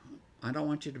I don't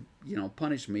want you to,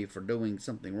 punish me for doing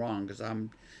something wrong because I'm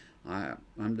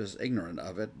just ignorant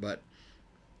of it. But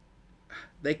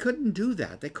they couldn't do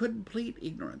that. They couldn't plead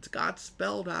ignorance. God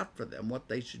spelled out for them what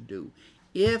they should do.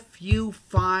 If you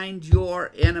find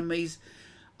your enemy's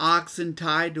oxen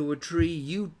tied to a tree,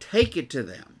 you take it to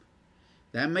them.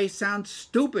 That may sound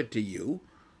stupid to you,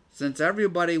 since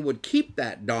everybody would keep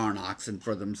that darn oxen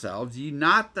for themselves.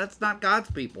 That's not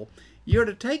God's people. You're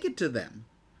to take it to them.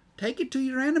 Take it to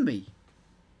your enemy.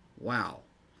 Wow.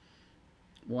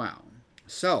 Wow.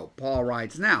 So, Paul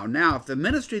writes, Now, if the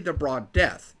ministry that brought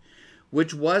death,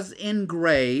 which was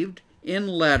engraved in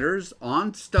letters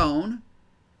on stone,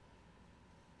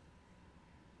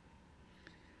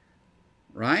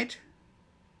 right?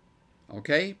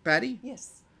 Okay, Patty?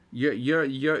 Yes.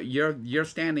 You're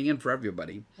standing in for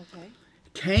everybody. Okay.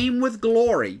 Came with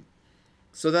glory,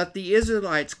 so that the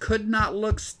Israelites could not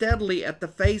look steadily at the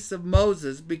face of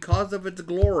Moses because of its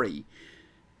glory.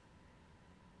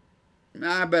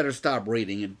 I better stop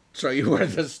reading and show you where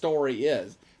the story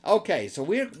is. Okay, so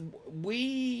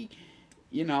we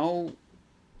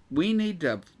need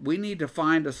to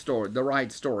find a story, the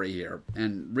right story here,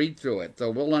 and read through it,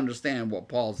 so we'll understand what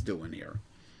Paul's doing here.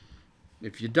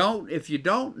 If you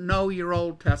don't know your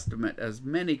Old Testament, as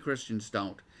many Christians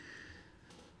don't,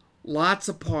 lots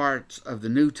of parts of the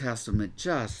New Testament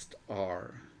just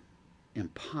are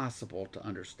impossible to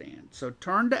understand. So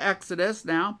turn to Exodus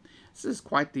now. This is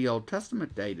quite the Old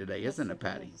Testament day today, isn't it,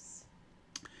 Patty?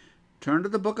 Turn to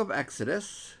the book of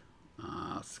Exodus.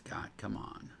 Oh, Scott, come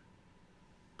on.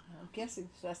 I'm guessing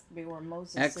it has to be where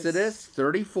Moses. Exodus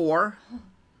 34.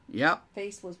 Yep.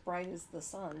 Face was bright as the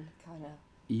sun, kind of.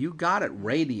 You got it.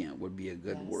 Radiant would be a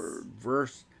good word.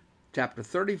 Chapter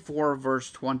 34,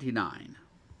 verse 29.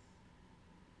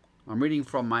 I'm reading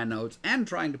from my notes and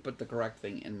trying to put the correct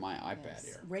thing in my iPad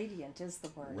here. Radiant is the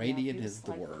word. Radiant is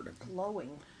the word.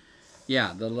 Glowing.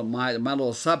 Yeah, my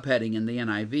little subheading in the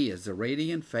NIV is the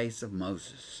radiant face of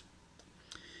Moses.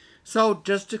 So,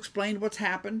 just to explain what's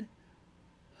happened,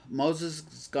 Moses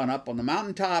has gone up on the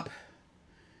mountaintop.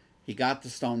 He got the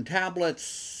stone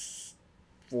tablets.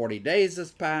 40 days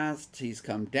has passed. He's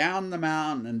come down the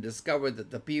mountain and discovered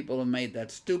that the people have made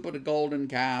that stupid golden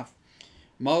calf.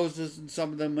 Moses and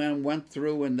some of the men went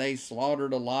through and they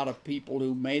slaughtered a lot of people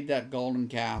who made that golden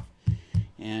calf.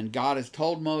 And God has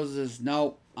told Moses,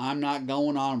 no, I'm not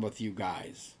going on with you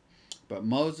guys. But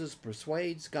Moses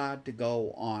persuades God to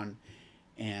go on,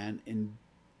 and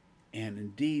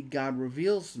indeed God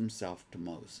reveals himself to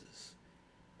Moses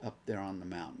up there on the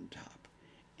mountaintop.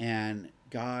 And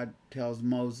God tells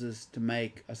Moses to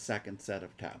make a second set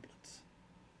of tablets.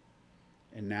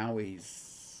 And now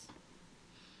he's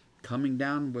coming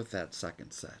down with that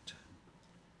second set.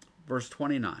 Verse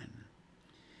 29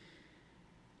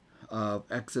 of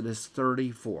Exodus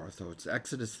 34. So it's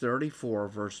Exodus 34,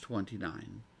 verse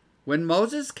 29. When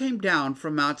Moses came down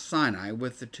from Mount Sinai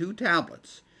with the 2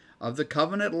 tablets of the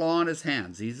covenant law in his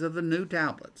hands, these are the new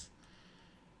tablets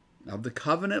of the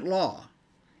covenant law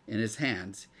in his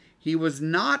hands, he was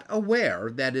not aware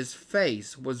that his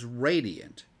face was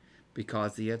radiant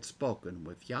because he had spoken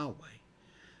with Yahweh.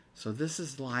 So this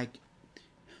is like,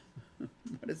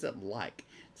 what is it like?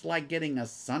 It's like getting a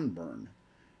sunburn,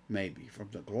 maybe, from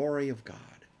the glory of God.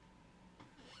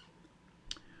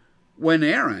 When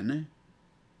Aaron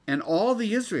and all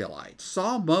the Israelites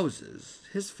saw Moses,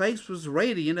 his face was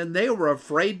radiant, and they were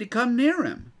afraid to come near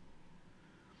him.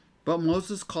 But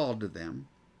Moses called to them.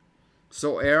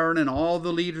 So Aaron and all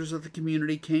the leaders of the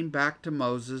community came back to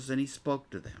Moses, and he spoke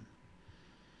to them.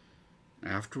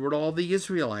 Afterward, all the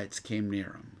Israelites came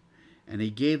near him, and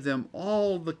he gave them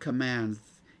all the commands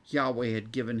Yahweh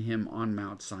had given him on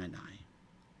Mount Sinai.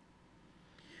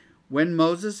 When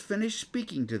Moses finished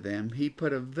speaking to them, he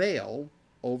put a veil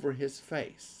over his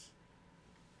face.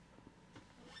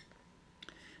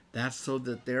 That's so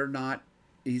that they're not,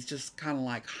 he's just kind of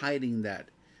like hiding that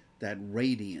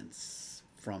radiance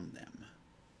from them.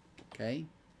 Okay?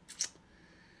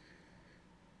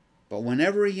 But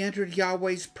whenever he entered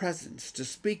Yahweh's presence to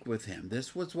speak with him,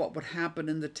 this was what would happen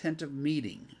in the tent of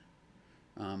meeting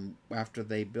after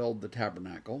they build the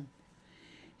tabernacle.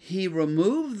 He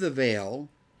removed the veil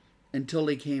until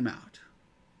he came out.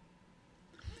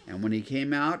 And when he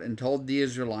came out and told the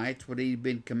Israelites what he had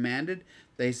been commanded,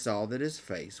 they saw that his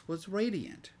face was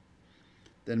radiant.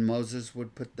 Then Moses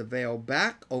would put the veil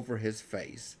back over his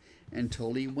face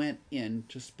until he went in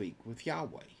to speak with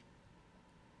Yahweh.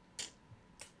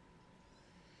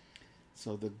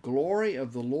 So the glory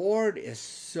of the Lord is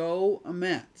so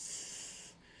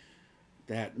immense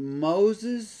that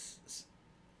Moses'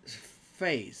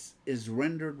 face is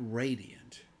rendered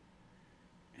radiant.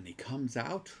 And he comes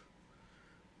out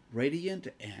radiant,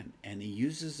 and he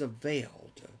uses a veil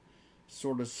to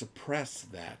sort of suppress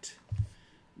that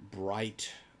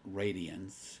bright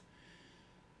radiance,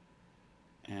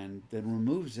 and then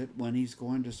removes it when he's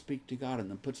going to speak to God, and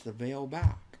then puts the veil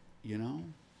back, you know.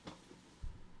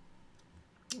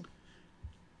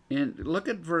 And look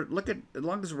at as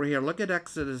long as we're here, look at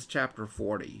Exodus chapter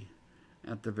 40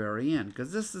 at the very end,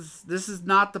 because this is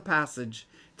not the passage.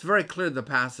 It's very clear the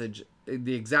passage,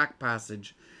 the exact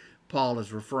passage Paul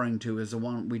is referring to is the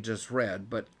one we just read.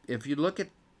 But if you look at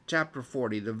chapter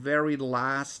 40, the very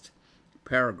last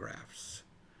paragraphs.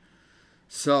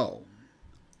 So,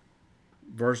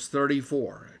 verse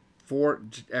 34.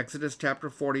 Exodus chapter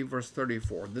 40, verse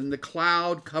 34. Then the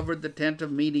cloud covered the tent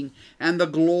of meeting, and the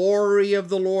glory of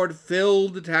the Lord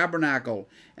filled the tabernacle.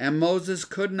 And Moses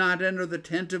could not enter the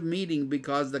tent of meeting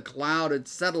because the cloud had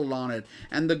settled on it,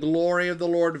 and the glory of the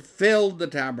Lord filled the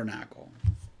tabernacle.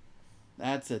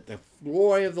 That's it. The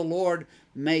glory of the Lord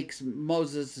makes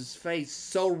Moses' face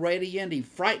so radiant, he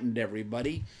frightened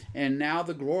everybody. And now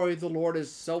the glory of the Lord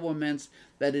is so immense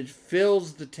that it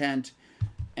fills the tent,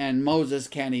 and Moses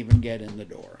can't even get in the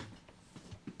door.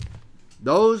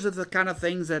 Those are the kind of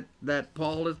things that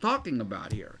Paul is talking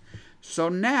about here. So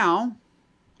now,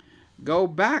 go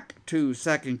back to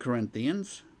 2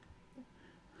 Corinthians.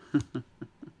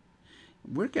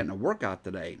 We're getting a workout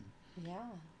today. Yeah.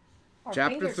 Our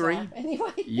chapter 3.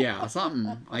 Anyway. Yeah,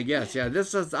 something, I guess. Yeah,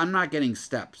 this is, I'm not getting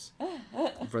steps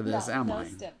for this, am I? No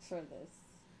steps for this.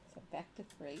 So back to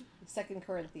 3. 2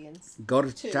 Corinthians. Go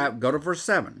to verse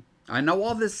 7. I know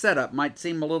all this setup might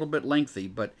seem a little bit lengthy,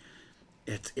 but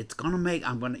it's gonna make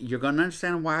you're gonna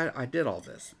understand why I did all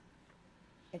this.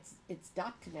 It's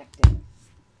dot connecting.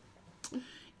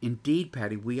 Indeed,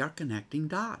 Patty, we are connecting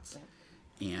dots.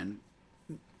 Yeah.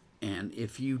 And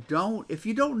if you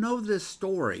don't know this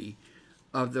story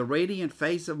of the radiant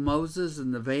face of Moses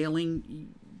and the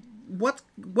veiling, what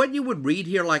you would read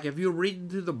here, like if you were reading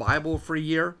through the Bible for a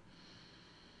year,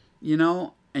 you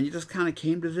know, and you just kind of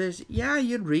came to this, yeah,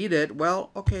 you'd read it.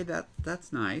 Well, okay,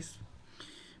 that's nice.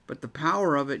 But the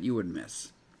power of it you would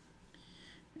miss.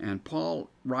 And Paul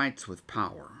writes with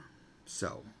power.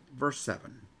 So, verse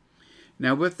 7.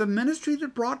 Now with the ministry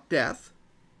that brought death,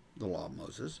 the law of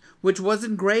Moses, which was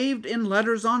engraved in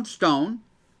letters on stone,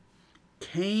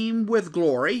 came with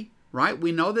glory, right?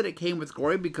 We know that it came with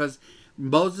glory because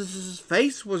Moses'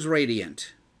 face was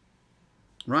radiant,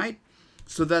 right?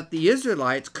 So that the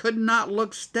Israelites could not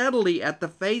look steadily at the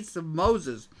face of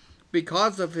Moses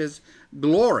because of his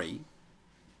glory,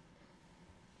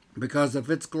 because of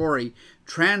its glory,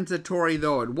 transitory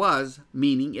though it was,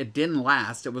 meaning it didn't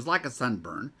last. It was like a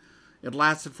sunburn. It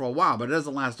lasted for a while, but it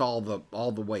doesn't last all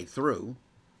the way through.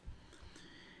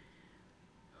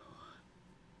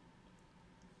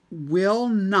 Will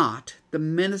not the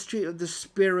ministry of the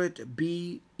Spirit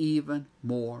be even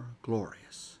more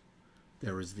glorious?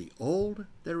 There is the old,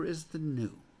 there is the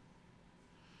new.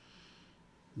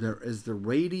 There is the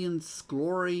radiant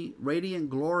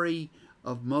glory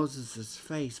of Moses'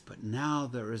 face, but now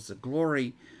there is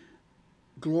the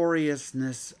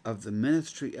gloriousness of the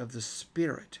ministry of the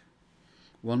Spirit.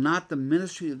 Will not the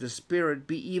ministry of the Spirit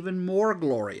be even more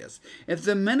glorious? If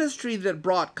the ministry that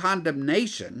brought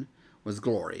condemnation was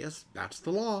glorious, that's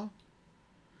the law,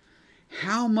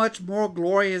 how much more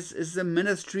glorious is the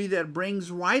ministry that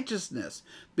brings righteousness?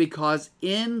 Because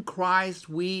in Christ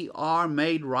we are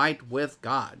made right with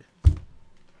God.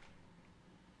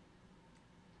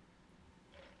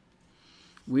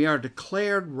 We are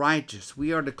declared righteous.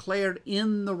 We are declared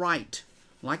in the right.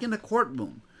 Like in a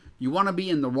courtroom. You want to be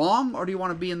in the wrong or do you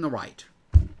want to be in the right?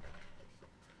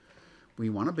 We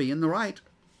want to be in the right.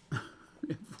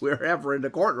 If we're ever in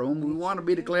the courtroom, we want to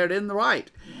be declared in the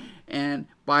right. And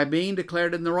by being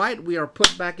declared in the right, we are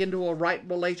put back into a right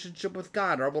relationship with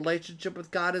God. Our relationship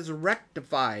with God is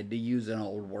rectified, to use an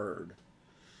old word.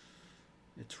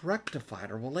 It's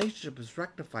rectified. Our relationship is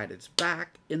rectified. It's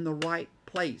back in the right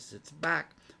place. It's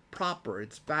back proper.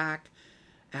 It's back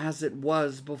as it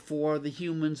was before the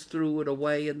humans threw it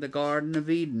away in the Garden of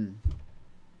Eden.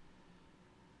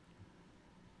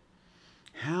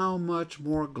 How much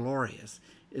more glorious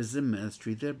is the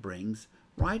ministry that brings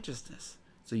righteousness?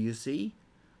 So you see,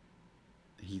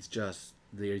 he's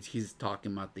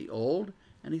talking about the old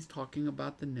and he's talking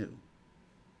about the new.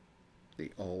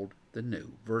 The old, the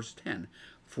new. Verse 10.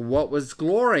 For what was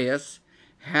glorious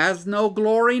has no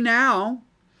glory now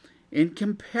in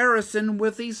comparison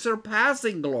with the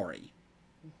surpassing glory.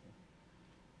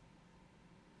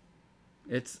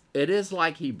 It is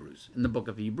like Hebrews, in the book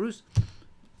of Hebrews.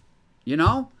 You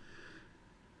know,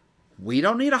 we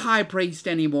don't need a high priest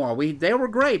anymore. They were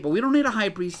great, but we don't need a high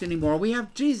priest anymore. We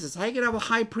have Jesus. How can you have a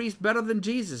high priest better than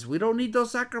Jesus? We don't need those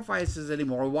sacrifices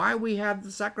anymore. Why we have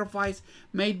the sacrifice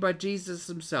made by Jesus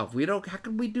himself? How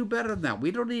can we do better than that? We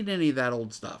don't need any of that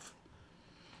old stuff.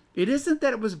 It isn't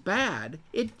that it was bad.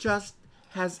 It just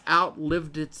has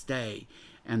outlived its day.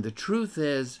 And the truth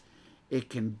is,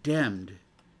 it condemned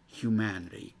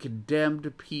humanity,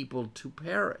 condemned people to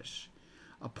perish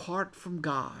apart from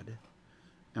God.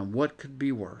 And what could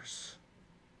be worse?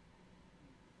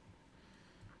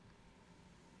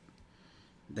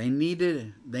 They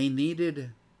needed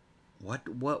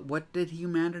what did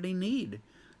humanity need?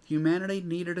 Humanity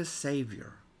needed a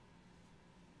Savior.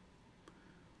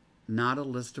 Not a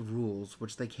list of rules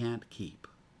which they can't keep.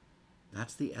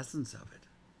 That's the essence of it.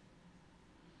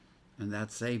 And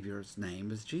that Savior's name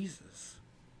is Jesus.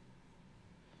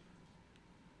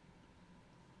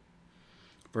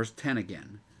 Verse 10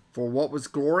 again. For what was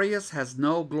glorious has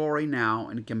no glory now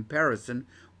in comparison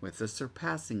with the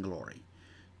surpassing glory.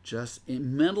 Just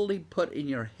mentally put in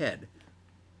your head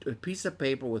a piece of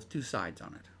paper with two sides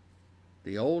on it.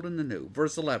 The old and the new.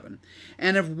 Verse 11.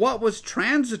 And if what was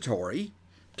transitory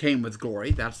came with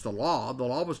glory, that's the law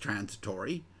was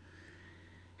transitory,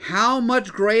 how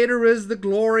much greater is the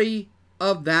glory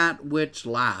of that which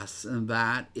lasts, and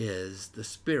that is the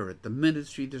Spirit, the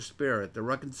ministry of the Spirit, the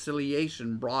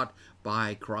reconciliation brought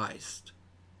by Christ.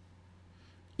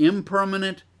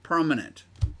 Impermanent, permanent.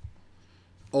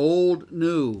 Old,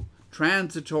 new.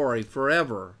 Transitory,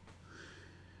 forever.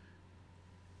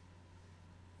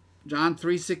 John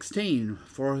 3:16,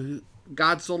 for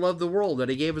God so loved the world that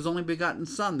he gave his only begotten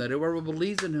Son, that whoever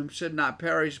believes in him should not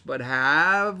perish, but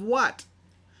have what?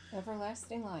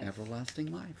 Everlasting life.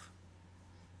 Everlasting life.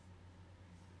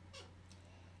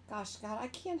 Gosh, God, I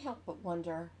can't help but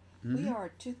wonder. We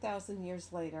are 2,000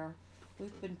 years later.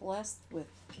 We've been blessed with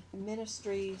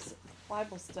ministries,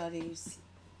 Bible studies,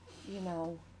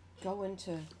 go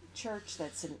into church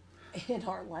that's in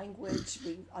our language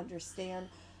we understand.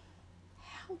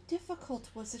 How difficult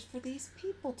was it for these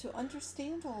people to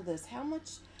understand all this? How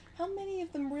many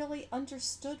of them really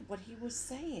understood what he was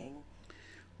saying?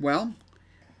 Well,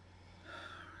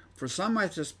 for some I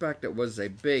suspect it was a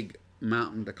big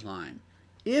mountain to climb.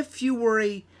 If you were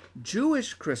a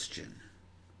Jewish Christian,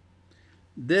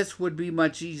 this would be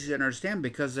much easier to understand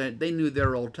because they knew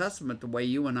their Old Testament the way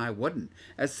you and I wouldn't.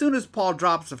 As soon as Paul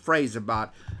drops a phrase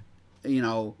about,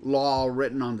 law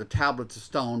written on the tablets of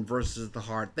stone versus the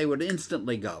heart, they would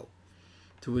instantly go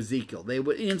to Ezekiel. They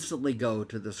would instantly go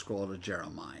to the scroll of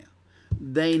Jeremiah.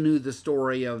 They knew the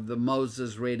story of the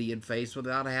Moses radiant face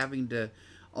without having to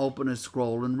open a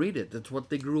scroll and read it. That's what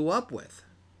they grew up with.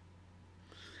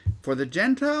 For the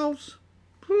Gentiles,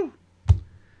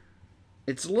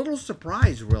 it's a little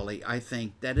surprise, really, I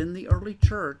think, that in the early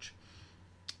church,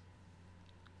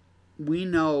 we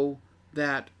know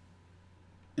that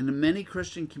in many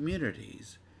Christian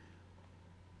communities,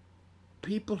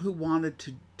 people who wanted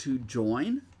to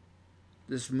join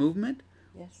this movement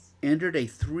entered a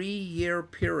 3-year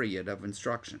period of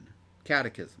instruction,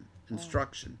 catechism,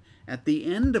 instruction, at the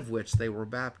end of which they were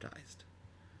baptized.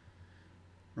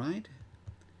 Right?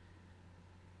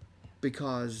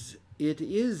 Because it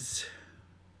is...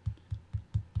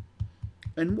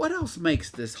 And what else makes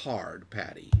this hard,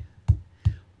 Patty?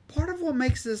 Part of what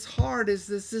makes this hard is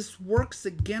this works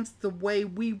against the way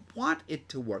we want it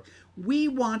to work. We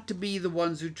want to be the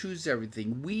ones who choose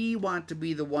everything. We want to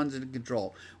be the ones in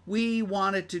control. We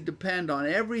want it to depend on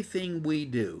everything we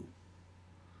do.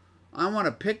 I want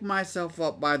to pick myself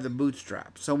up by the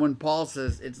bootstraps. So when Paul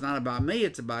says it's not about me,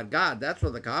 it's about God, that's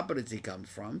where the competency comes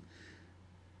from.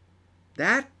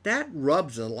 That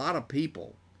rubs a lot of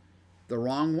people the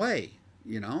wrong way,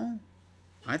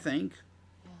 I think.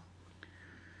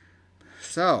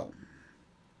 So,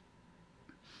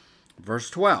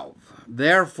 verse 12,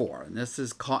 therefore, and this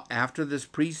is after this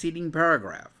preceding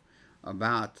paragraph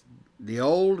about the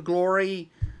old glory,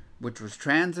 which was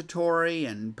transitory,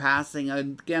 and passing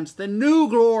against the new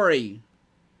glory,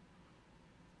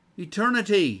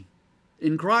 eternity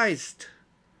in Christ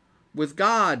with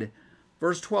God.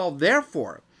 Verse 12,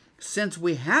 therefore, since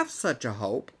we have such a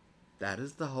hope, that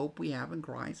is the hope we have in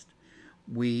Christ,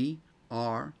 we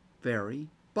are very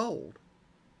bold.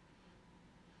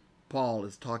 Paul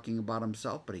is talking about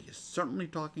himself, but he is certainly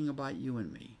talking about you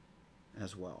and me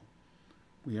as well.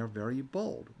 We are very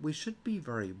bold. We should be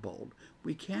very bold.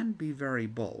 We can be very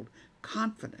bold,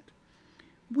 confident.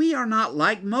 We are not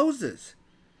like Moses,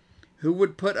 who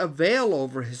would put a veil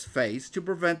over his face to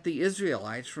prevent the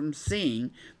Israelites from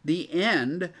seeing the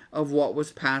end of what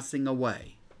was passing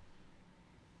away.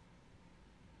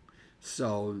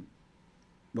 So,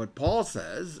 what Paul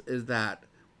says is that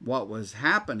what was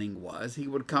happening was he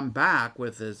would come back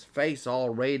with his face all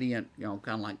radiant, kind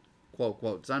of like, quote,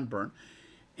 quote, sunburn.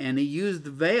 And he used the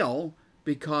veil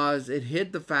because it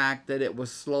hid the fact that it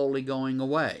was slowly going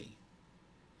away.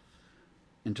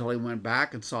 Until he went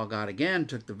back and saw God again,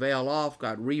 took the veil off,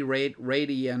 got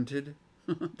radianted.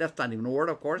 That's not even a word,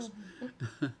 of course.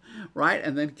 Right?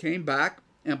 And then came back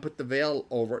and put the veil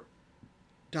over it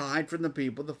to hide from the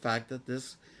people the fact that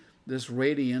this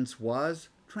radiance was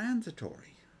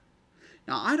transitory.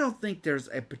 Now, I don't think there's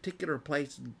a particular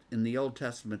place in the Old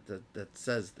Testament that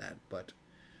says that, but,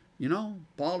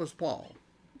 Paul is Paul.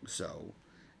 So,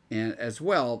 and as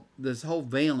well, this whole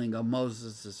veiling of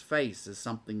Moses' face is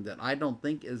something that I don't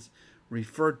think is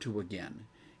referred to again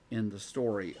in the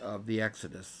story of the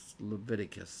Exodus,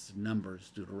 Leviticus,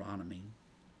 Numbers, Deuteronomy.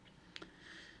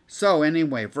 So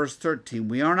anyway, verse 13,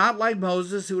 we are not like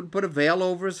Moses, who would put a veil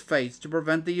over his face to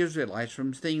prevent the Israelites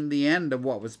from seeing the end of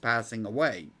what was passing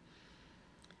away.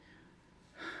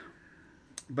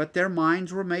 But their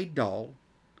minds were made dull,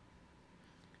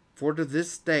 for to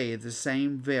this day the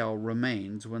same veil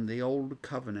remains when the old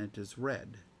covenant is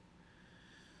read.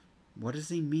 What does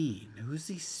he mean? Who is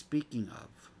he speaking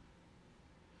of?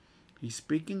 He's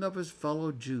speaking of his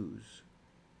fellow Jews,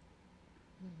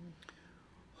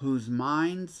 whose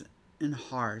minds and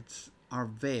hearts are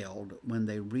veiled when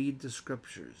they read the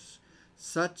scriptures,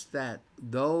 such that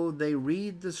though they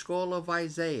read the scroll of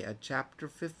Isaiah, chapter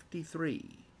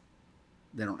 53,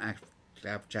 they don't actually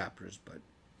have chapters, but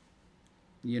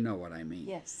you know what I mean.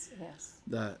 Yes.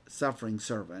 The suffering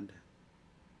servant,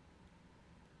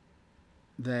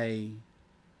 they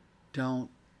don't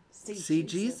see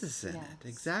Jesus in it.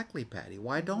 Exactly, Patty.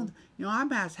 Why don't,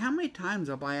 I'm asked, how many times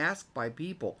have I asked by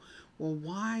people, well,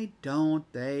 why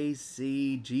don't they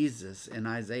see Jesus in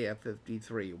Isaiah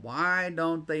 53? Why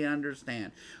don't they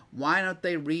understand? Why don't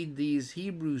they read these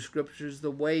Hebrew scriptures the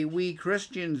way we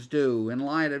Christians do in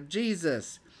light of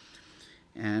Jesus?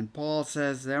 And Paul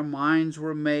says their minds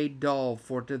were made dull,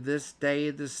 for to this day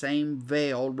the same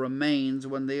veil remains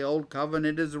when the old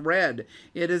covenant is read.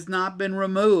 It has not been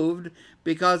removed,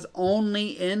 because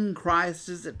only in Christ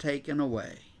is it taken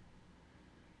away.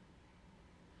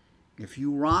 If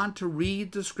you want to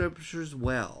read the scriptures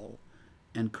well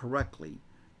and correctly,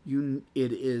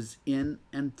 It is in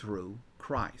and through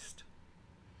Christ.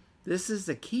 This is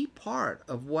the key part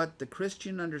of what the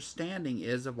Christian understanding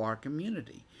is of our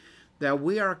community. That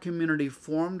we are a community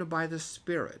formed by the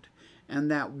Spirit, and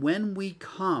that when we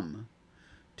come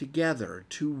together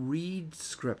to read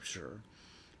Scripture,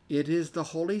 it is the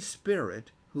Holy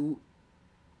Spirit who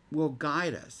will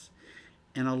guide us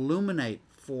and illuminate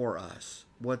for us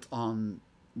what's on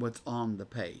the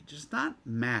page. It's not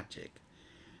magic,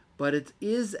 but it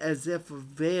is as if a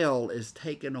veil is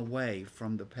taken away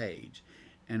from the page,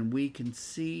 and we can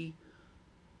see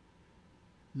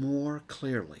more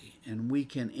clearly, and we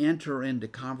can enter into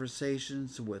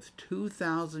conversations with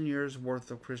 2,000 years worth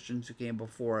of Christians who came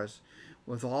before us,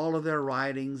 with all of their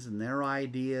writings and their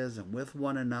ideas, and with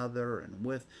one another, and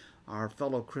with our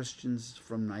fellow Christians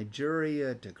from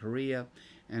Nigeria to Korea,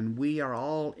 and we are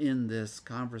all in this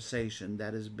conversation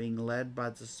that is being led by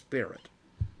the Spirit.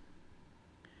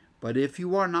 But if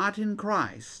you are not in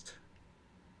Christ,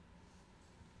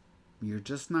 you're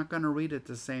just not going to read it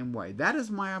the same way. That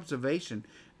is my observation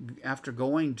after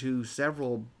going to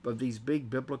several of these big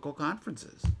biblical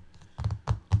conferences.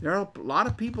 There are a lot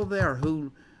of people there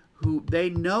who they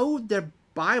know their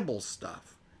Bible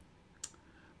stuff,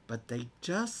 but they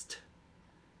just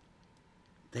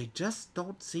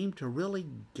don't seem to really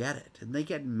get it, and they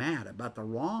get mad about the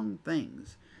wrong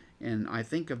things. And I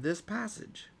think of this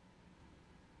passage.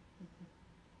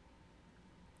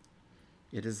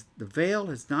 The veil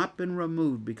has not been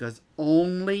removed because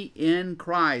only in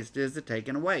Christ is it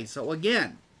taken away. So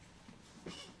again,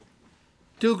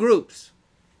 two groups.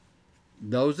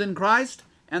 Those in Christ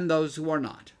and those who are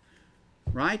not.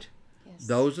 Right? Yes.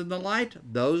 Those in the light,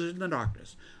 those in the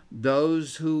darkness.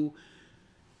 Those who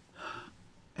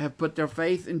have put their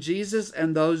faith in Jesus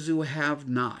and those who have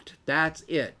not. That's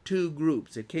it. Two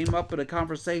groups. It came up in a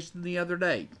conversation the other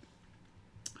day.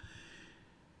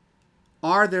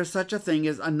 Are there such a thing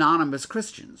as anonymous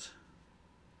Christians?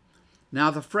 Now,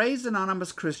 the phrase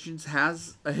anonymous Christians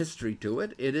has a history to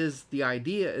it. The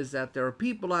idea is that there are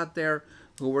people out there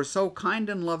who are so kind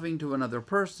and loving to another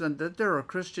person that they're a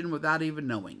Christian without even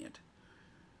knowing it.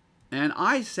 And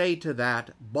I say to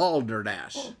that,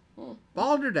 balderdash.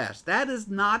 Balderdash. That is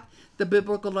not the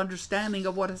biblical understanding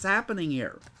of what is happening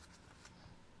here.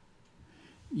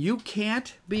 You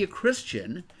can't be a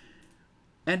Christian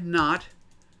and not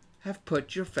have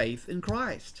put your faith in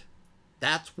Christ.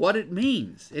 That's what it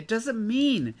means. It doesn't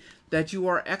mean that you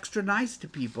are extra nice to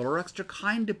people or extra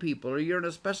kind to people or you're an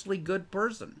especially good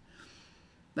person.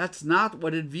 That's not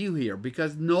what it view here,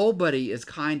 because nobody is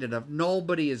kind enough,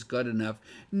 nobody is good enough,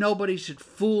 nobody should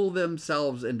fool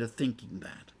themselves into thinking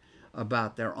that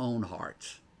about their own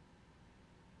hearts.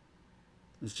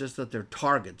 It's just that their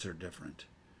targets are different.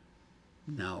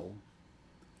 No.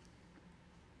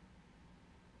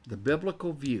 The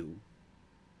biblical view,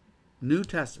 New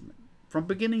Testament, from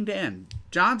beginning to end.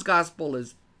 John's gospel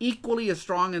is equally as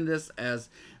strong in this as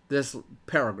this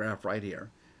paragraph right here.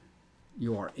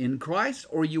 You are in Christ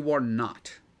or you are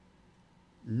not.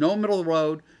 No middle of the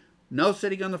road, no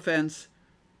sitting on the fence.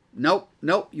 Nope.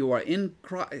 You are in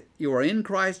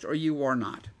Christ or you are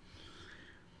not.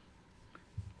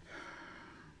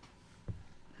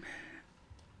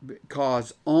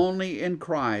 Because only in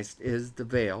Christ is the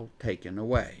veil taken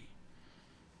away.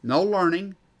 No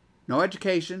learning, no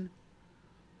education,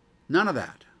 none of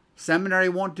that. Seminary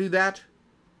won't do that.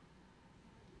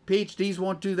 PhDs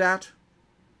won't do that.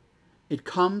 It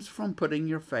comes from putting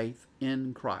your faith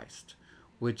in Christ,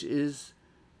 which is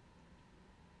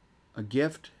a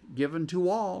gift given to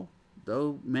all,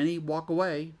 though many walk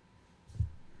away.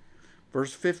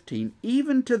 Verse 15,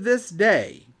 even to this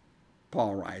day,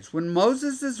 Paul writes, when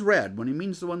Moses is read, when he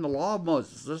means when the law of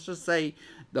Moses, let's just say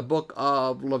the book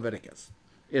of Leviticus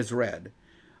is read,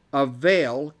 a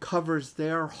veil covers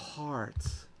their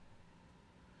hearts.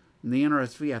 In the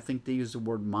NRSV, I think they use the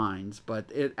word minds, but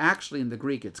it actually in the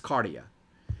Greek, it's cardia.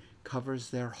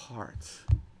 Covers their hearts.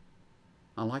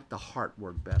 I like the heart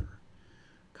word better.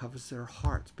 Covers their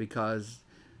hearts, because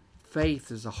faith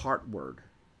is a heart word.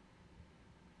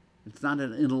 It's not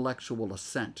an intellectual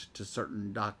assent to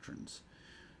certain doctrines.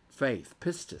 Faith,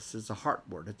 pistis, is a heart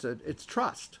word. It's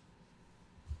trust.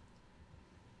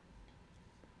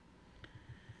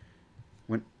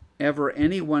 Whenever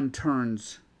anyone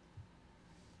turns,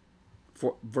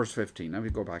 for verse 15, let me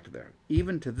go back to there.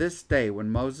 Even to this day, when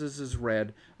Moses is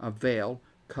read, a veil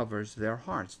covers their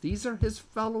hearts. These are his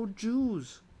fellow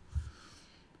Jews.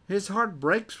 His heart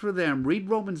breaks for them. Read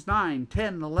Romans 9,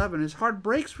 10, 11. His heart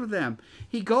breaks for them.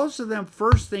 He goes to them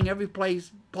first thing every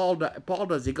place Paul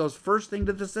does. He goes first thing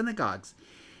to the synagogues.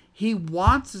 He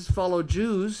wants his fellow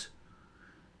Jews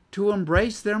to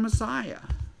embrace their Messiah.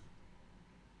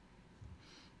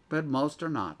 but most are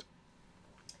not.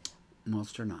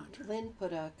 Most are not. Lynn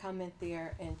put a comment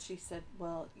there, and she said,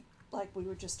 well, like we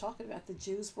were just talking about, the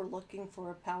Jews were looking for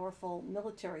a powerful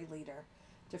military leader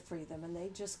to free them, and they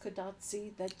just could not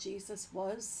see that Jesus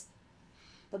was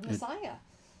the Messiah.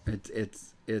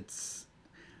 It's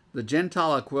the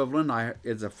Gentile equivalent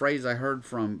is a phrase I heard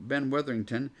from Ben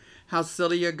Witherington. How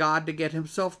silly a God to get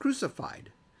himself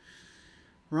crucified.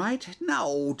 Right?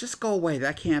 No, just go away.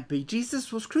 That can't be.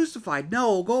 Jesus was crucified.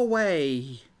 No, go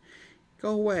away.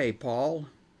 Go away, Paul.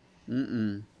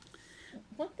 Mm-mm.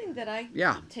 One thing that I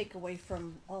take away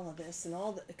from all of this,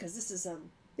 because this is a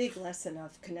big lesson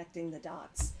of connecting the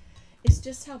dots, is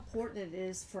just how important it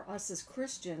is for us as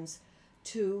Christians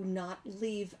to not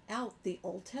leave out the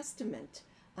Old Testament.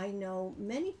 I know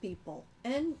many people,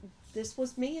 and this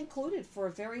was me included for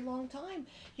a very long time.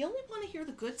 You only want to hear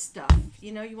the good stuff.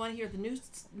 You know, you want to hear the New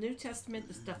Testament,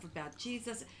 the stuff about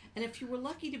Jesus. And if you were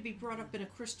lucky to be brought up in a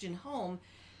Christian home,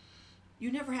 you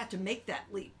never had to make that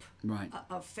leap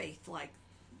of faith like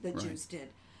the Jews did.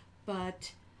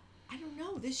 But I don't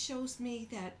know, this shows me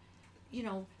that, you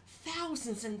know,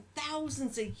 thousands and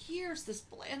thousands of years this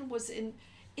plan was in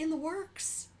the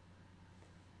works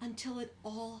until it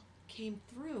all came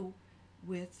through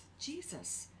with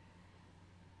Jesus.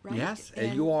 Right? Yes,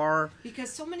 and you are.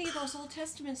 Because so many of those Old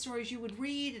Testament stories you would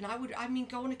read, and I mean,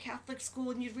 going to Catholic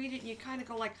school, and you'd read it, and you kind of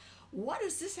go like, what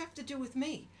does this have to do with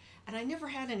me? And I never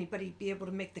had anybody be able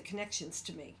to make the connections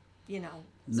to me, you know.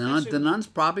 The nuns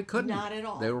probably couldn't. Not at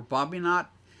all. They were probably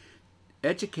not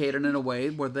educated in a way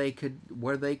where they could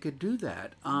do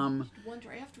that. You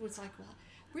wonder afterwards, like, well,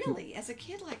 really, as a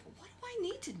kid, like, what do I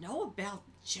need to know about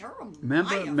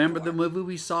Jeremiah? Remember the movie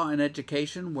we saw in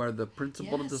Education where the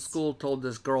principal of the school told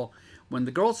this girl, when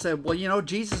the girl said, well, you know,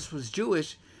 Jesus was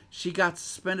Jewish, she got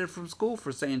suspended from school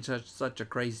for saying such a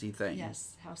crazy thing.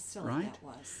 Yes, how silly that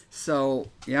was. So,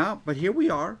 yeah, but here we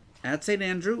are at St.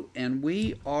 Andrew, and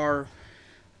we are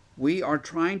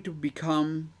trying to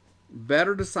become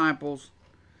better disciples,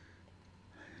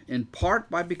 in part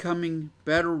by becoming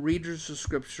better readers of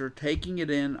Scripture, taking it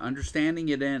in, understanding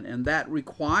it in, and that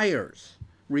requires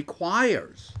the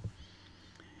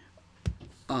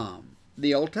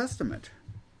Old Testament,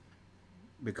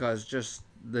 because just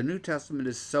the New Testament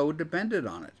is so dependent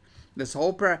on it. This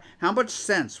whole how much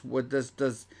sense would do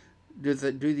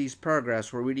these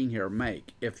paragraphs we're reading here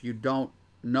make if you don't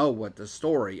know what the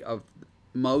story of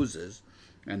Moses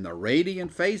and the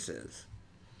radiant face is?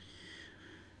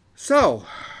 So,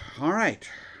 all right.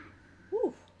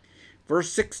 Whew.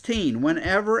 Verse 16,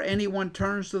 whenever anyone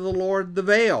turns to the Lord, the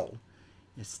veil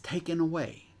is taken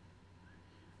away.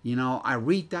 You know, I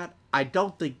read that. I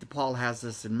don't think that Paul has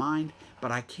this in mind,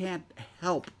 but I can't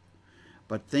help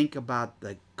but think about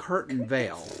the curtain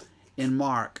veil in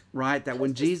Mark, right? That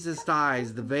when Jesus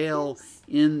dies, the veil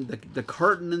in the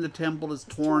curtain in the temple is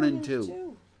torn in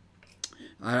two.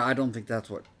 I don't think that's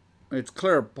what... It's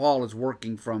clear Paul is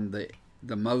working from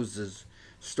the Moses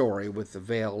story with the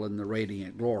veil and the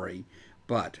radiant glory.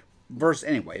 But, verse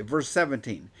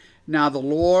 17. Now the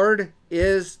Lord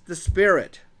is the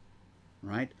Spirit,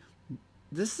 right?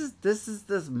 This is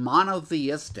this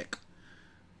monotheistic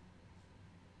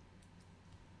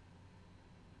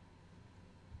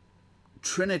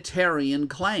Trinitarian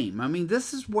claim. I mean,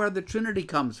 this is where the Trinity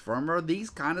comes from, or these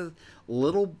kind of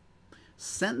little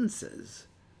sentences.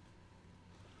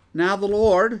 Now the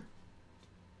Lord,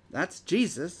 that's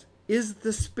Jesus, is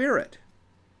the Spirit.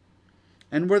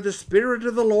 And where the Spirit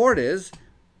of the Lord is,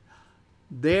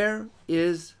 there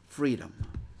is freedom.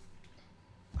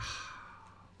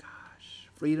 Gosh,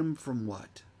 freedom from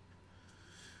what?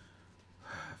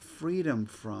 Freedom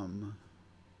from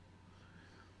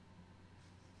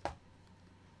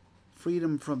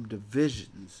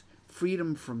divisions,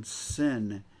 freedom from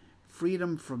sin,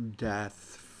 freedom from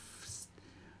death,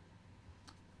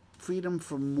 freedom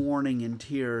from mourning and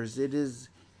tears. It is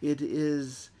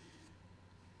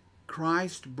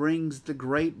Christ brings the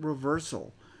great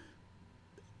reversal.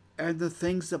 And the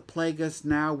things that plague us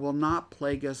now will not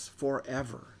plague us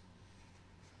forever.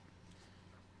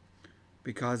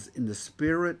 Because in the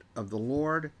Spirit of the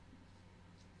Lord,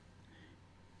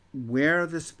 where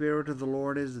the Spirit of the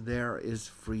Lord is, there is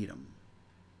freedom.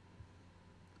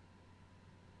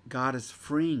 God is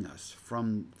freeing us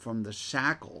from the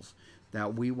shackles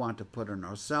that we want to put on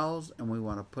ourselves and we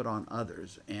want to put on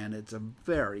others. And it's a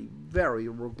very, very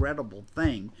regrettable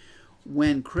thing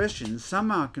when Christians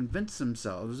somehow convince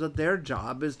themselves that their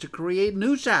job is to create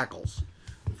new shackles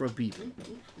for people.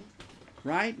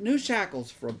 Right? New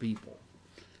shackles for people.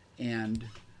 And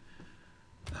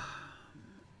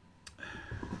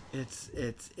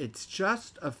it's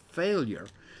just a failure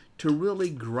to really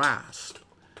grasp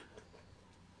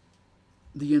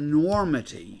the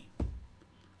enormity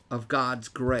of God's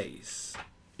grace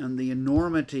and the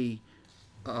enormity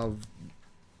of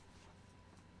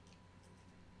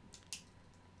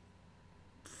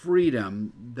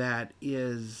freedom that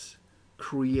is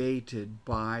created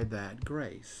by that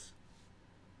grace.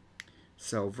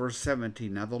 So, verse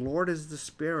 17, now the Lord is the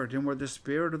Spirit, and where the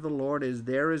Spirit of the Lord is,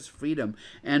 there is freedom.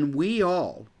 And we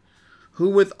all, who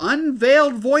with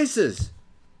unveiled faces,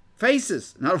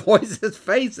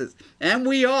 and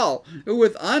we all, who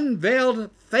with unveiled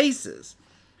faces,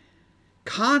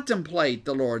 contemplate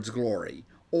the Lord's glory,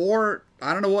 or,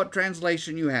 I don't know what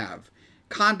translation you have,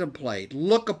 contemplate,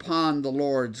 look upon the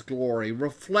Lord's glory,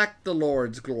 reflect the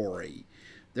Lord's glory.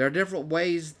 There are different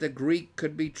ways the Greek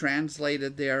could be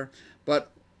translated there,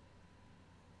 but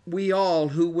we all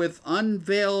who with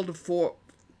unveiled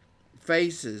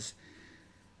faces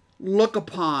look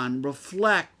upon,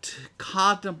 reflect,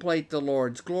 contemplate the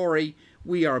Lord's glory,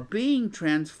 we are being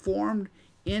transformed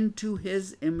into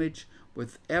His image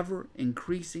with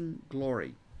ever-increasing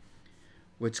glory,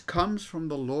 which comes from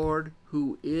the Lord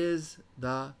who is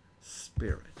the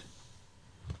Spirit.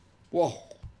 Whoa.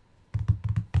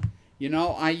 You know,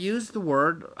 I use the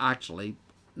word, actually,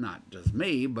 not just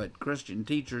me, but Christian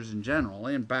teachers in general,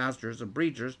 and pastors and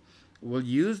preachers, will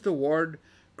use the word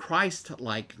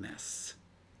Christ-likeness.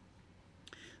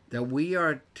 That we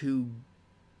are to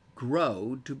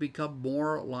grow to become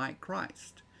more like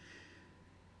Christ.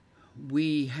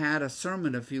 We had a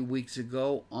sermon a few weeks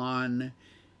ago on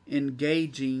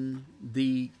engaging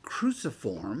the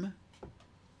cruciform,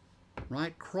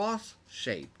 right,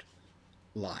 cross-shaped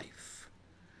life,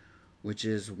 which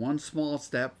is one small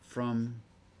step from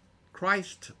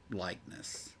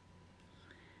Christ-likeness.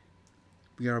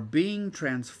 We are being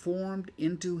transformed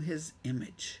into His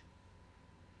image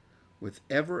with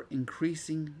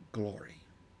ever-increasing glory,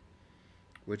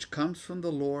 which comes from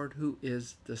the Lord who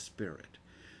is the Spirit.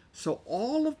 So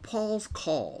all of Paul's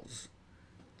calls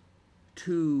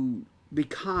to be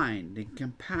kind and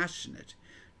compassionate,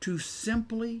 to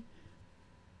simply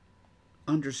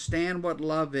understand what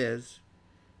love is,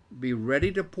 be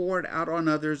ready to pour it out on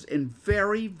others in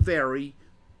very, very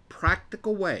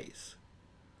practical ways.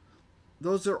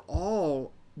 Those are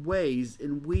all ways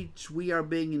in which we are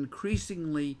being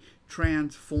increasingly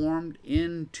transformed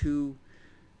into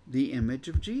the image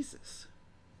of Jesus,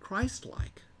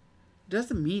 Christ-like.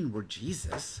 Doesn't mean we're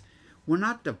Jesus. We're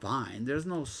not divine. There's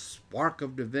no spark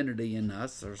of divinity in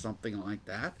us or something like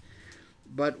that.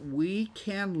 But we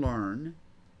can learn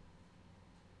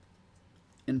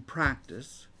in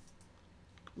practice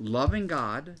loving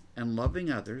God and loving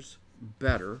others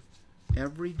better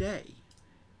every day.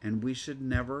 And we should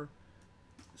never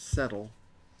settle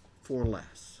for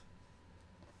less.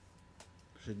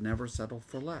 Should never settle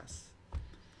for less.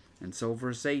 And so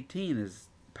verse 18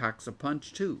 packs a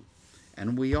punch too.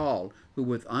 And we all, who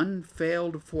with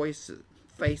unveiled faces,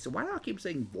 why do I keep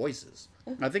saying voices?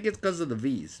 I think it's because of the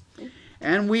V's.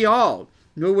 And we all,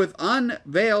 who with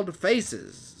unveiled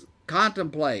faces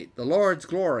contemplate the Lord's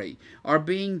glory, are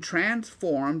being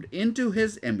transformed into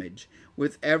His image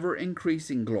with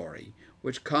ever-increasing glory,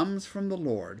 which comes from the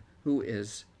Lord who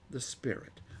is the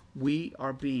Spirit. We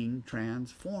are being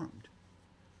transformed.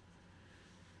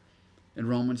 In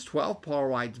Romans 12, Paul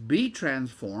writes, be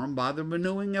transformed by the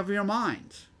renewing of your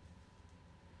minds,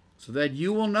 so that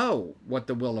you will know what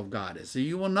the will of God is. So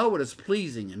you will know what is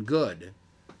pleasing and good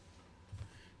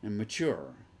and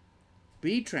mature.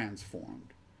 Be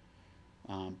transformed.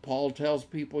 Paul tells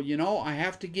people, you know, I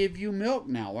have to give you milk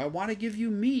now. I want to give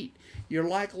you meat. You're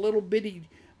like little bitty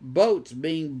boats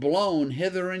being blown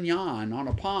hither and yon on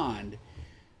a pond.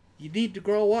 You need to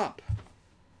grow up.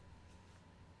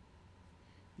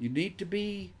 You need to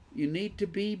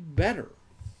be better.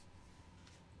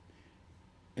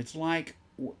 It's like,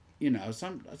 you know,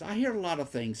 I hear a lot of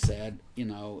things said, you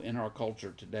know, in our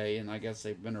culture today, and I guess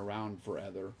they've been around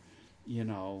forever, you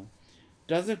know.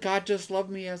 Doesn't God just love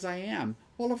me as I am?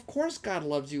 Well, of course God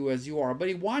loves you as you are, but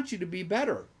He wants you to be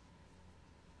better.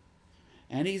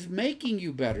 And He's making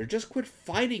you better. Just quit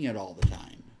fighting it all the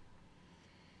time.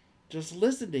 Just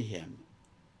listen to Him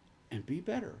and be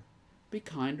better. Be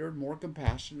kinder, more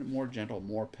compassionate, more gentle,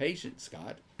 more patient,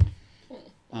 Scott.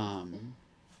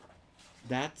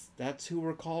 That's who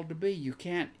we're called to be. You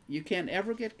can't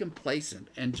ever get complacent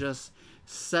and just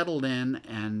settle in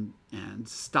and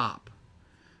stop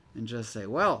and just say,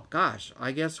 well, gosh,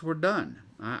 I guess we're done.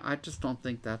 I just don't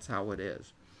think that's how it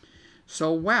is.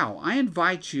 So, wow, I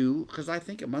invite you, because I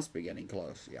think it must be getting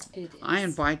close. Yeah, it is. I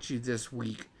invite you this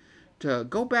week to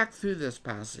go back through this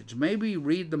passage. Maybe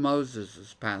read the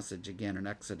Moses passage again in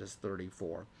Exodus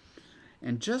 34.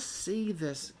 And just see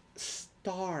this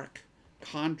stark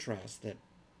contrast that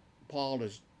Paul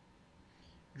is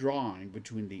drawing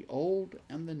between the old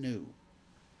and the new,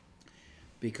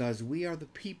 because we are the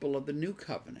people of the new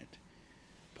covenant.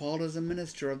 Paul is a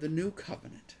minister of the new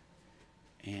covenant,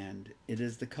 and it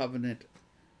is the covenant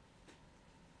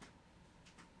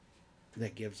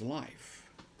that gives life.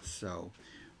 So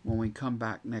when we come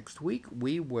back next week,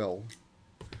 we will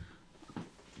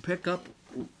pick up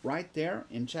right there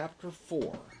in chapter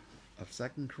 4 of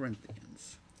 2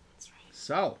 Corinthians. That's right.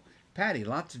 So, Patty,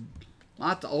 lots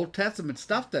of Old Testament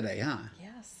stuff today, huh?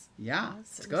 Yes. Yeah,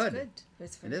 Yes, it's it good. was good.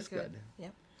 It's very It is good.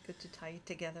 Yep. Good to tie it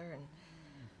together. And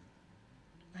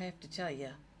I have to tell you,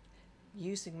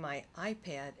 using my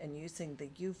iPad and using the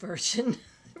U version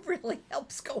really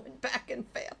helps going back and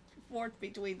forth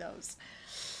between those.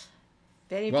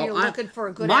 If any of you are looking for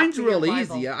a good mine's app for your real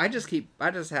Bible, easy. I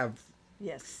just have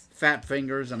yes. fat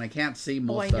fingers and I can't see Oh,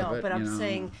 most I know, of it. but I'm you know.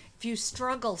 saying if you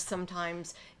struggle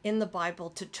sometimes in the Bible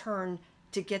to turn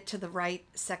to get to the right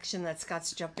section that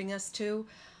Scott's jumping us to,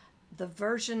 the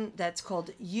version that's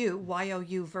called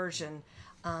Y-O-U version,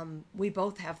 we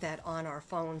both have that on our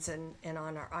phones and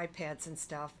on our iPads and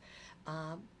stuff.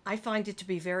 I find it to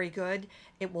be very good.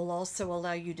 It will also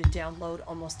allow you to download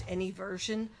almost any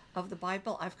version of the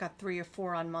Bible. I've got 3 or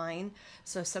 4 on mine.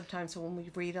 So sometimes when we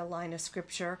read a line of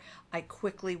scripture, I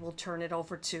quickly will turn it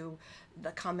over to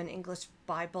the Common English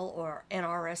Bible or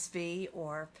NRSV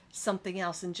or something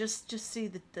else and just see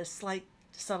the slight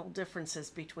subtle differences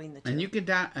between the two. And you can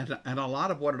and a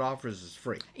lot of what it offers is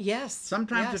free. Yes.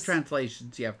 Sometimes yes. the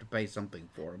translations you have to pay something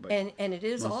for, but and it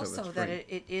is most of also it's that free.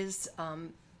 it is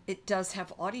it does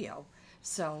have audio,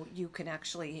 so you can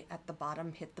actually at the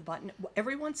bottom hit the button.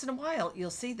 Every once in a while you'll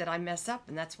see that I mess up,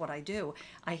 and that's what I do.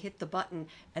 I hit the button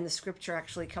and the scripture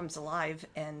actually comes alive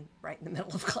and right in the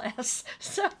middle of class.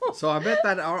 So I bet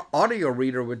that our audio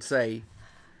reader would say,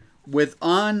 with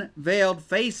unveiled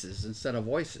faces instead of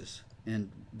voices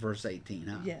in verse 18,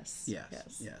 huh? Yes.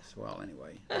 Yes. Well,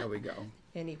 anyway, there we go.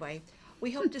 Anyway,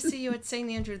 we hope to see you at St.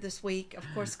 Andrew this week. Of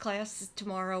course, class is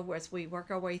tomorrow as we work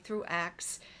our way through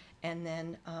Acts. And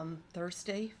then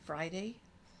Thursday, Friday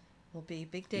will be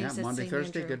big days at Monday, St.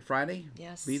 Thursday, Andrew. Good Friday.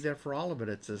 Yes. Be there for all of it.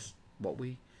 It's just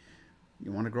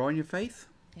you want to grow in your faith?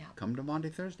 Yeah. Come to Monday,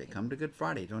 Thursday. Come to Good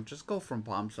Friday. Don't just go from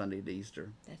Palm Sunday to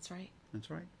Easter. That's right. That's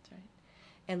right. That's right.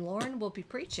 And Lauren will be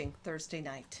preaching Thursday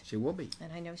night. She will be.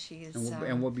 And I know she is.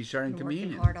 And we'll be sharing been communion.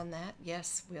 Working hard on that.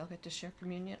 Yes, we'll get to share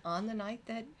communion on the night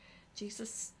that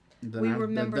Jesus. The we night,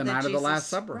 remember the that night Jesus, of the Last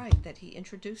Supper. Right, that he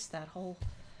introduced that whole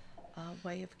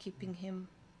way of keeping him.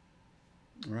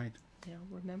 Right.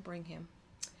 Remembering him.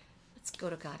 Let's go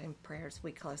to God in prayer as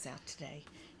we close out today.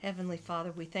 Heavenly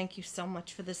Father, we thank you so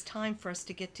much for this time for us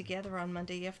to get together on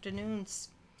Monday afternoons.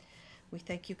 We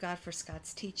thank you, God, for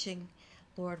Scott's teaching.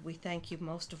 Lord, we thank you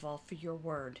most of all for your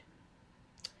word.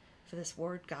 For this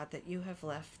word, God, that you have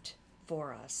left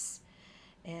for us.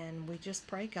 And we just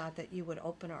pray, God, that you would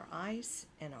open our eyes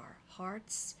and our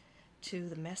hearts to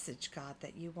the message, God,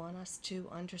 that you want us to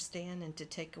understand and to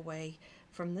take away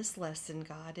from this lesson,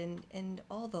 God, and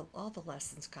all the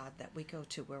lessons, God, that we go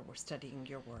to where we're studying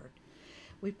your word.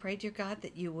 We pray, dear God,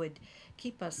 that you would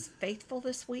keep us faithful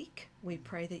this week. We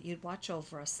pray that you'd watch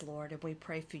over us, Lord, and we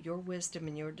pray for your wisdom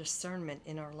and your discernment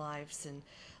in our lives. And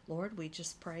Lord, we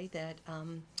just pray that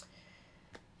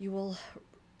you will,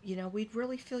 we'd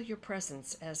really feel your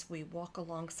presence as we walk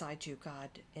alongside you, God,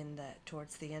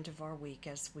 towards the end of our week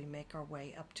as we make our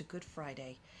way up to Good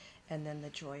Friday and then the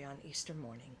joy on Easter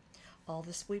morning. All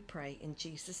this we pray in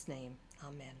Jesus' name.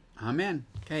 Amen. Amen.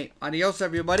 Okay. Adios,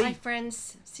 everybody. Bye,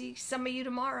 friends. See some of you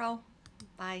tomorrow.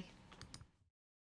 Bye.